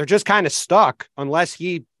they're just kind of stuck unless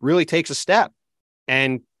he really takes a step.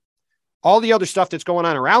 And all the other stuff that's going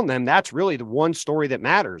on around them, that's really the one story that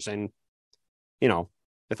matters. And,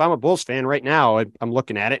 if I'm a Bulls fan right now, I'm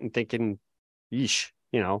looking at it and thinking, yeesh.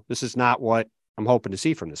 This is not what I'm hoping to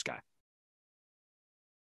see from this guy.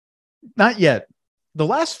 Not yet. The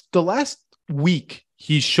last week,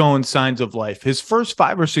 he's shown signs of life. His first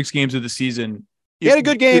 5 or 6 games of the season, he had a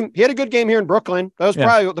good game. He had a good game here in Brooklyn. That was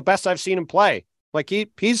probably the best I've seen him play. Like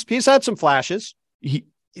he's had some flashes.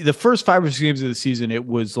 The first 5 or 6 games of the season, it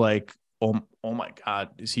was like, oh my God,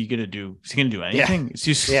 is he gonna do anything?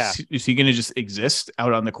 Yeah. Is he gonna just exist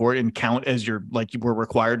out on the court and count as you were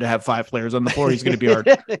required to have 5 players on the floor? He's gonna be our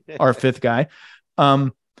 5th guy.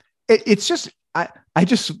 It's just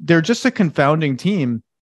they're just a confounding team.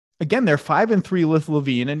 Again, they're 5-3 with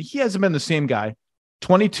LaVine, and he hasn't been the same guy.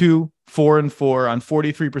 22, 4-4 on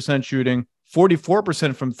 43% shooting,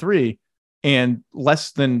 44% from 3, and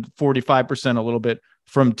less than 45% a little bit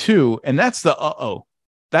from 2. And that's the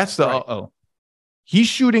That's the right. He's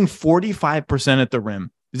shooting 45% at the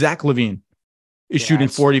rim. Zach LaVine is shooting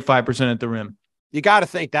 45% at the rim. You got to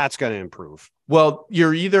think that's going to improve. Well,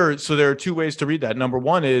 so there are 2 ways to read that. Number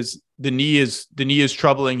one is the knee is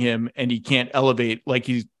troubling him and he can't elevate like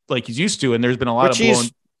he's used to. And there's been a lot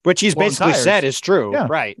which he's basically tires. Said is true. Yeah.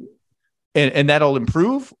 Right. And that'll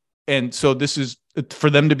improve. And so this is for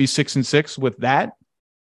them to be 6-6 with that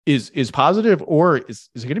is positive, or is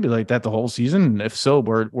it going to be like that the whole season? And if so,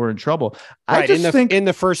 we're in trouble. Right. I just think in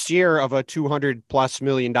the first year of a $200+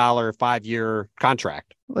 million 5-year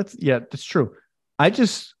contract. That's true. I'm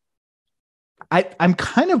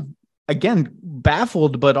kind of, again,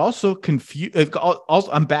 baffled, but also confused.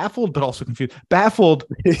 I'm baffled, but also confused. Baffled,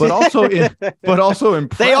 but also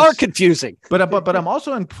impressed. They are confusing. But I'm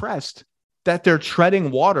also impressed that they're treading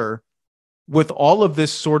water with all of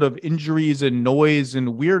this sort of injuries and noise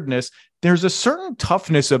and weirdness. There's a certain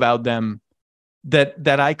toughness about them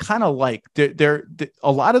that I kind of like. They're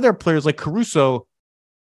a lot of their players, like Caruso.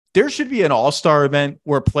 There should be an all-star event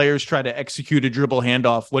where players try to execute a dribble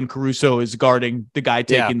handoff when Caruso is guarding the guy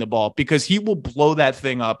taking the ball, because he will blow that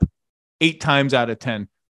thing up 8 times out of 10.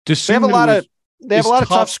 They have a lot of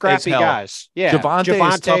tough, scrappy guys. Yeah.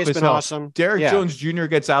 Javonte's been awesome. Derrick Jones Jr.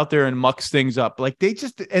 gets out there and mucks things up. Like they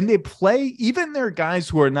play, even their guys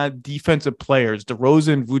who are not defensive players,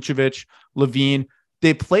 DeRozan, Vucevic, LaVine,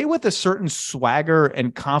 they play with a certain swagger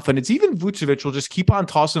and confidence. Even Vucevic will just keep on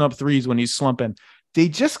tossing up threes when he's slumping. They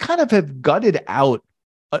just kind of have gutted out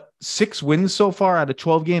 6 wins so far out of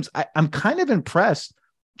 12 games. I'm kind of impressed.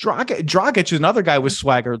 Dragic is another guy with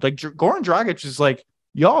swagger. Like Goran Dragic is like,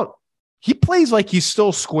 y'all, he plays like he's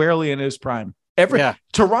still squarely in his prime. The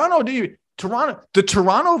Toronto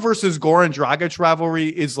versus Goran Dragic rivalry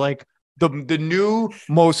is like the new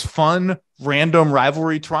most fun random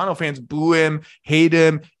rivalry. Toronto fans boo him, hate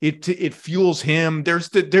him. It fuels him.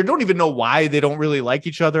 They don't even know why they don't really like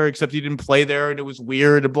each other, except he didn't play there and it was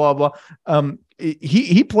weird and blah blah.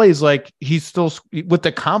 He plays like he's still with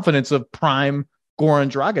the confidence of prime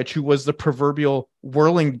Goran Dragic, who was the proverbial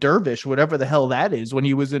whirling dervish, whatever the hell that is, when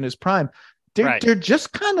he was in his prime. They're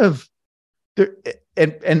just kind of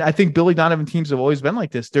and I think Billy Donovan teams have always been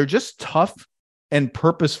like this. They're just tough and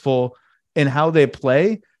purposeful in how they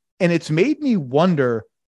play. And it's made me wonder,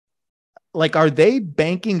 like, are they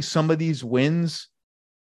banking some of these wins?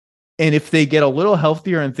 And if they get a little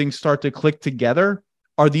healthier and things start to click together,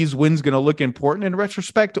 are these wins going to look important in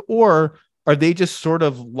retrospect? Or are they just sort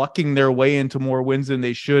of lucking their way into more wins than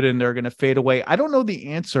they should and they're going to fade away? I don't know the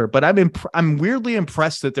answer, but I'm weirdly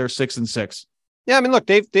impressed that they're 6-6. Yeah, I mean, look,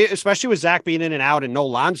 they especially with Zach being in and out and no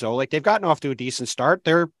Lonzo, like they've gotten off to a decent start.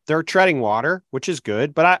 They're treading water, which is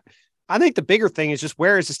good. But I think the bigger thing is just,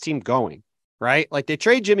 where is this team going, right? Like they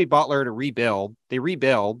trade Jimmy Butler to rebuild. They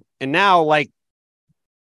rebuild. And now, like,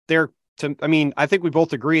 I think we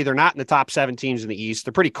both agree they're not in the top 7 teams in the East.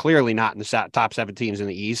 They're pretty clearly not in the top 7 teams in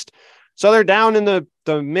the East. So they're down in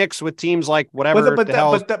the mix with teams like whatever.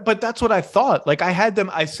 But that's what I thought. Like I had them.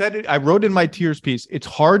 I said it. I wrote in my tiers piece. It's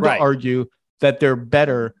hard to argue that they're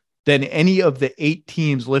better than any of the 8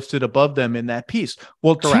 teams listed above them in that piece.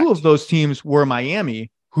 Well, correct. 2 of those teams were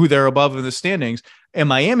Miami, who they're above in the standings. And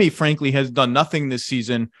Miami, frankly, has done nothing this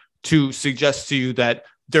season to suggest to you that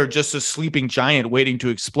they're just a sleeping giant waiting to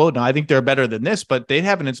explode. Now, I think they're better than this, but they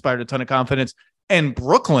haven't inspired a ton of confidence. And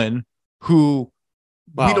Brooklyn, who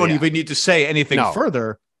we don't even need to say anything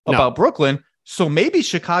further about Brooklyn. So maybe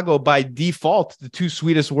Chicago, by default, the 2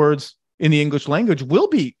 sweetest words in the English language, will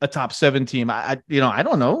be a top 7 team. I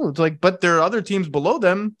don't know. It's like, but there are other teams below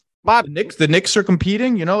them. The Knicks are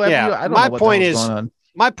competing, I don't know what going on.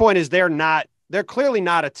 My point is they're clearly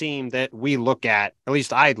not a team that we look at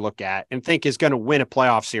least I'd look at and think is going to win a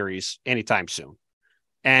playoff series anytime soon.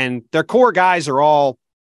 And their core guys are all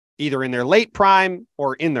either in their late prime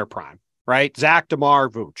or in their prime, right? Zach, DeMar,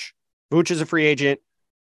 Vooch. Vooch is a free agent.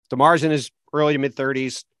 DeMar's in his early to mid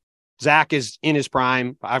 30s. Zach is in his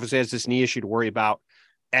prime, obviously has this knee issue to worry about.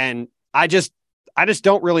 And I just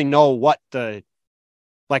don't really know what are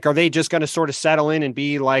they just going to sort of settle in and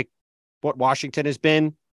be like what Washington has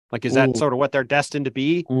been? Like, is that sort of what they're destined to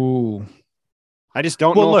be? Ooh. I just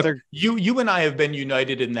don't know if they're. You and I have been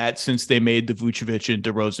united in that since they made the Vucevic and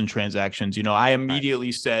DeRozan transactions. I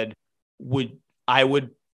immediately said,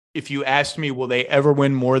 if you asked me, will they ever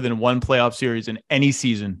win more than one playoff series in any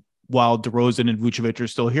season while DeRozan and Vucevic are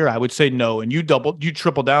still here? I would say no. And you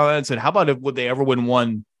tripled down on that and said, how about would they ever win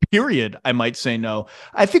one, period? I might say no.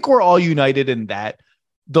 I think we're all united in that.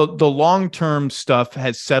 The long-term stuff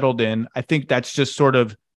has settled in. I think that's just sort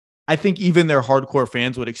of, I think even their hardcore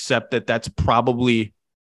fans would accept that that's probably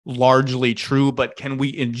largely true, but can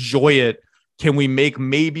we enjoy it? Can we make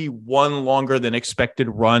maybe one longer than expected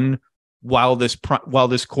run while this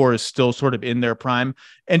core is still sort of in their prime?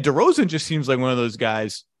 And DeRozan just seems like one of those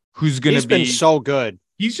guys who's going to be been so good.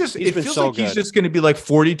 He's just going to be like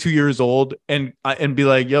 42 years old and be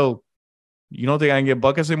like, yo, you don't think I can get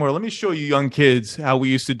buckets anymore? Let me show you young kids how we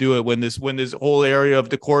used to do it when this whole area of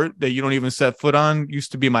the court that you don't even set foot on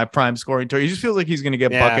used to be my prime scoring territory. He just feels like he's going to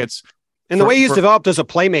get buckets. And the way he's developed as a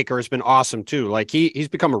playmaker has been awesome too. Like he's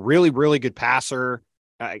become a really, really good passer.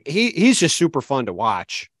 He's just super fun to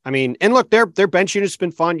watch. I mean, and look, their bench unit's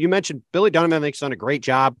been fun. You mentioned Billy Donovan, I think, done a great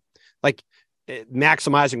job, like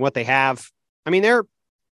maximizing what they have. I mean,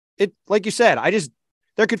 like you said,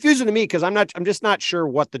 they're confusing to me because I'm just not sure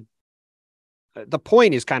what the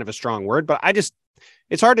point is. Kind of a strong word, but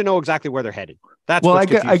it's hard to know exactly where they're headed. That's well,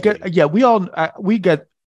 yeah, we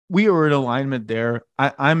are in alignment there.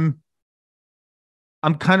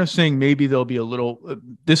 I'm kind of saying maybe there'll be a little,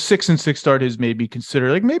 this 6-6 start is maybe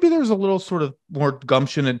considered like, maybe there's a little sort of more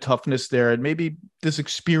gumption and toughness there. And maybe this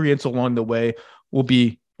experience along the way will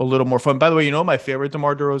be a little more fun. By the way, my favorite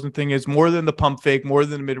DeMar DeRozan thing is more than the pump fake, more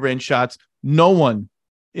than the mid-range shots. No one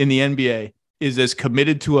in the NBA is as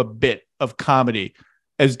committed to a bit of comedy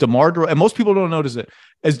as DeMar DeRozan. And most people don't notice it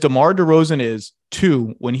as DeMar DeRozan is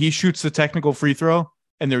too, when he shoots the technical free throw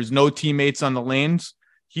and there's no teammates on the lanes.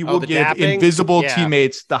 He will give dapping? Invisible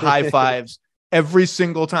teammates the high fives every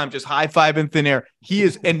single time, just high five in thin air. He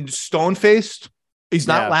is and stone faced. He's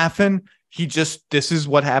not laughing. This is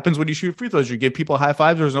what happens when you shoot free throws. You give people high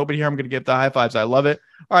fives. There's nobody here. I'm going to give the high fives. I love it.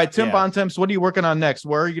 All right, Tim Bontemps, what are you working on next?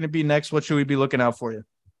 Where are you going to be next? What should we be looking out for you?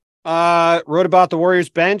 Wrote about the Warriors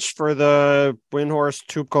bench for the Windhorse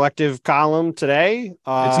Tube Collective column today.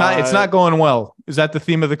 It's not going well. Is that the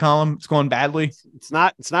theme of the column? It's going badly. It's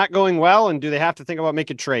not going well. And do they have to think about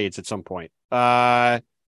making trades at some point? Wrote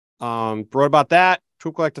about that.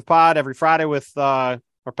 Tube Collective pod every Friday with our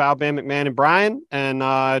pal Ben McMahon and Brian,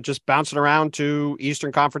 and just bouncing around to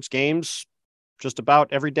Eastern Conference games just about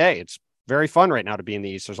every day. It's very fun right now to be in the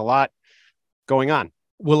East. There's a lot going on.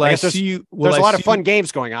 Will I see you? There's a lot of fun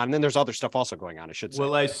games going on, and then there's other stuff also going on, I should say.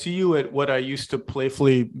 Will I see you at what I used to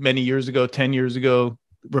playfully many years ago, 10 years ago,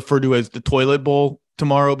 refer to as the toilet bowl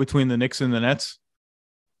tomorrow between the Knicks and the Nets?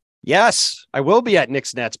 Yes, I will be at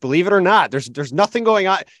Knicks Nets, believe it or not. There's nothing going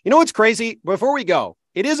on. You know what's crazy? Before we go,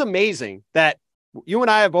 it is amazing that you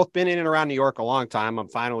and I have both been in and around New York a long time. I'm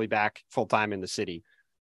finally back full time in the city.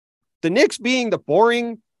 The Knicks being the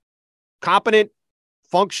boring, competent,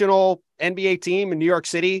 functional NBA team in New York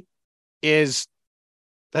City has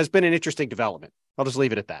been an interesting development. I'll just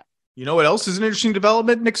leave it at that. You know what else is an interesting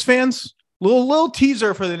development, Knicks fans? Little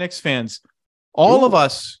teaser for the Knicks fans. All of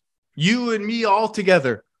us, you and me all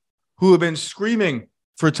together, who have been screaming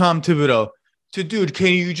for Tom Thibodeau to, dude, can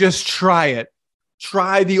you just try it?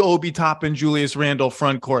 Try the Obi Toppin, Julius Randle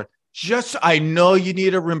front court. I know you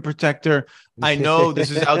need a rim protector. I know this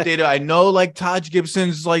is outdated. I know like Taj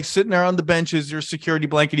Gibson's like sitting there on the bench as your security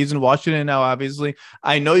blanket. He's in Washington now, obviously.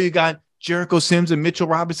 I know you got Jericho Sims and Mitchell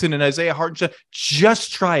Robinson and Isaiah Hartenstein.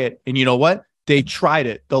 Just try it. And you know what? They tried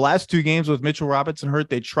it. The last two games with Mitchell Robinson hurt,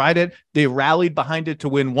 they tried it. They rallied behind it to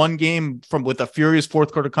win one game with a furious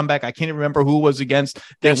fourth quarter comeback. I can't even remember who it was against.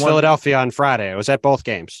 Against Philadelphia on Friday. I was at both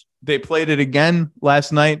games. They played it again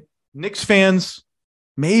last night. Knicks fans,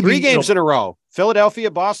 maybe 3 games in a row.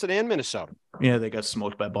 Philadelphia, Boston, and Minnesota. Yeah, they got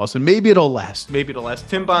smoked by Boston. Maybe it'll last.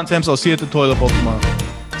 Tim Bontemps, I'll see you at the toilet bowl tomorrow.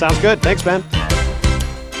 Sounds good. Thanks, Ben.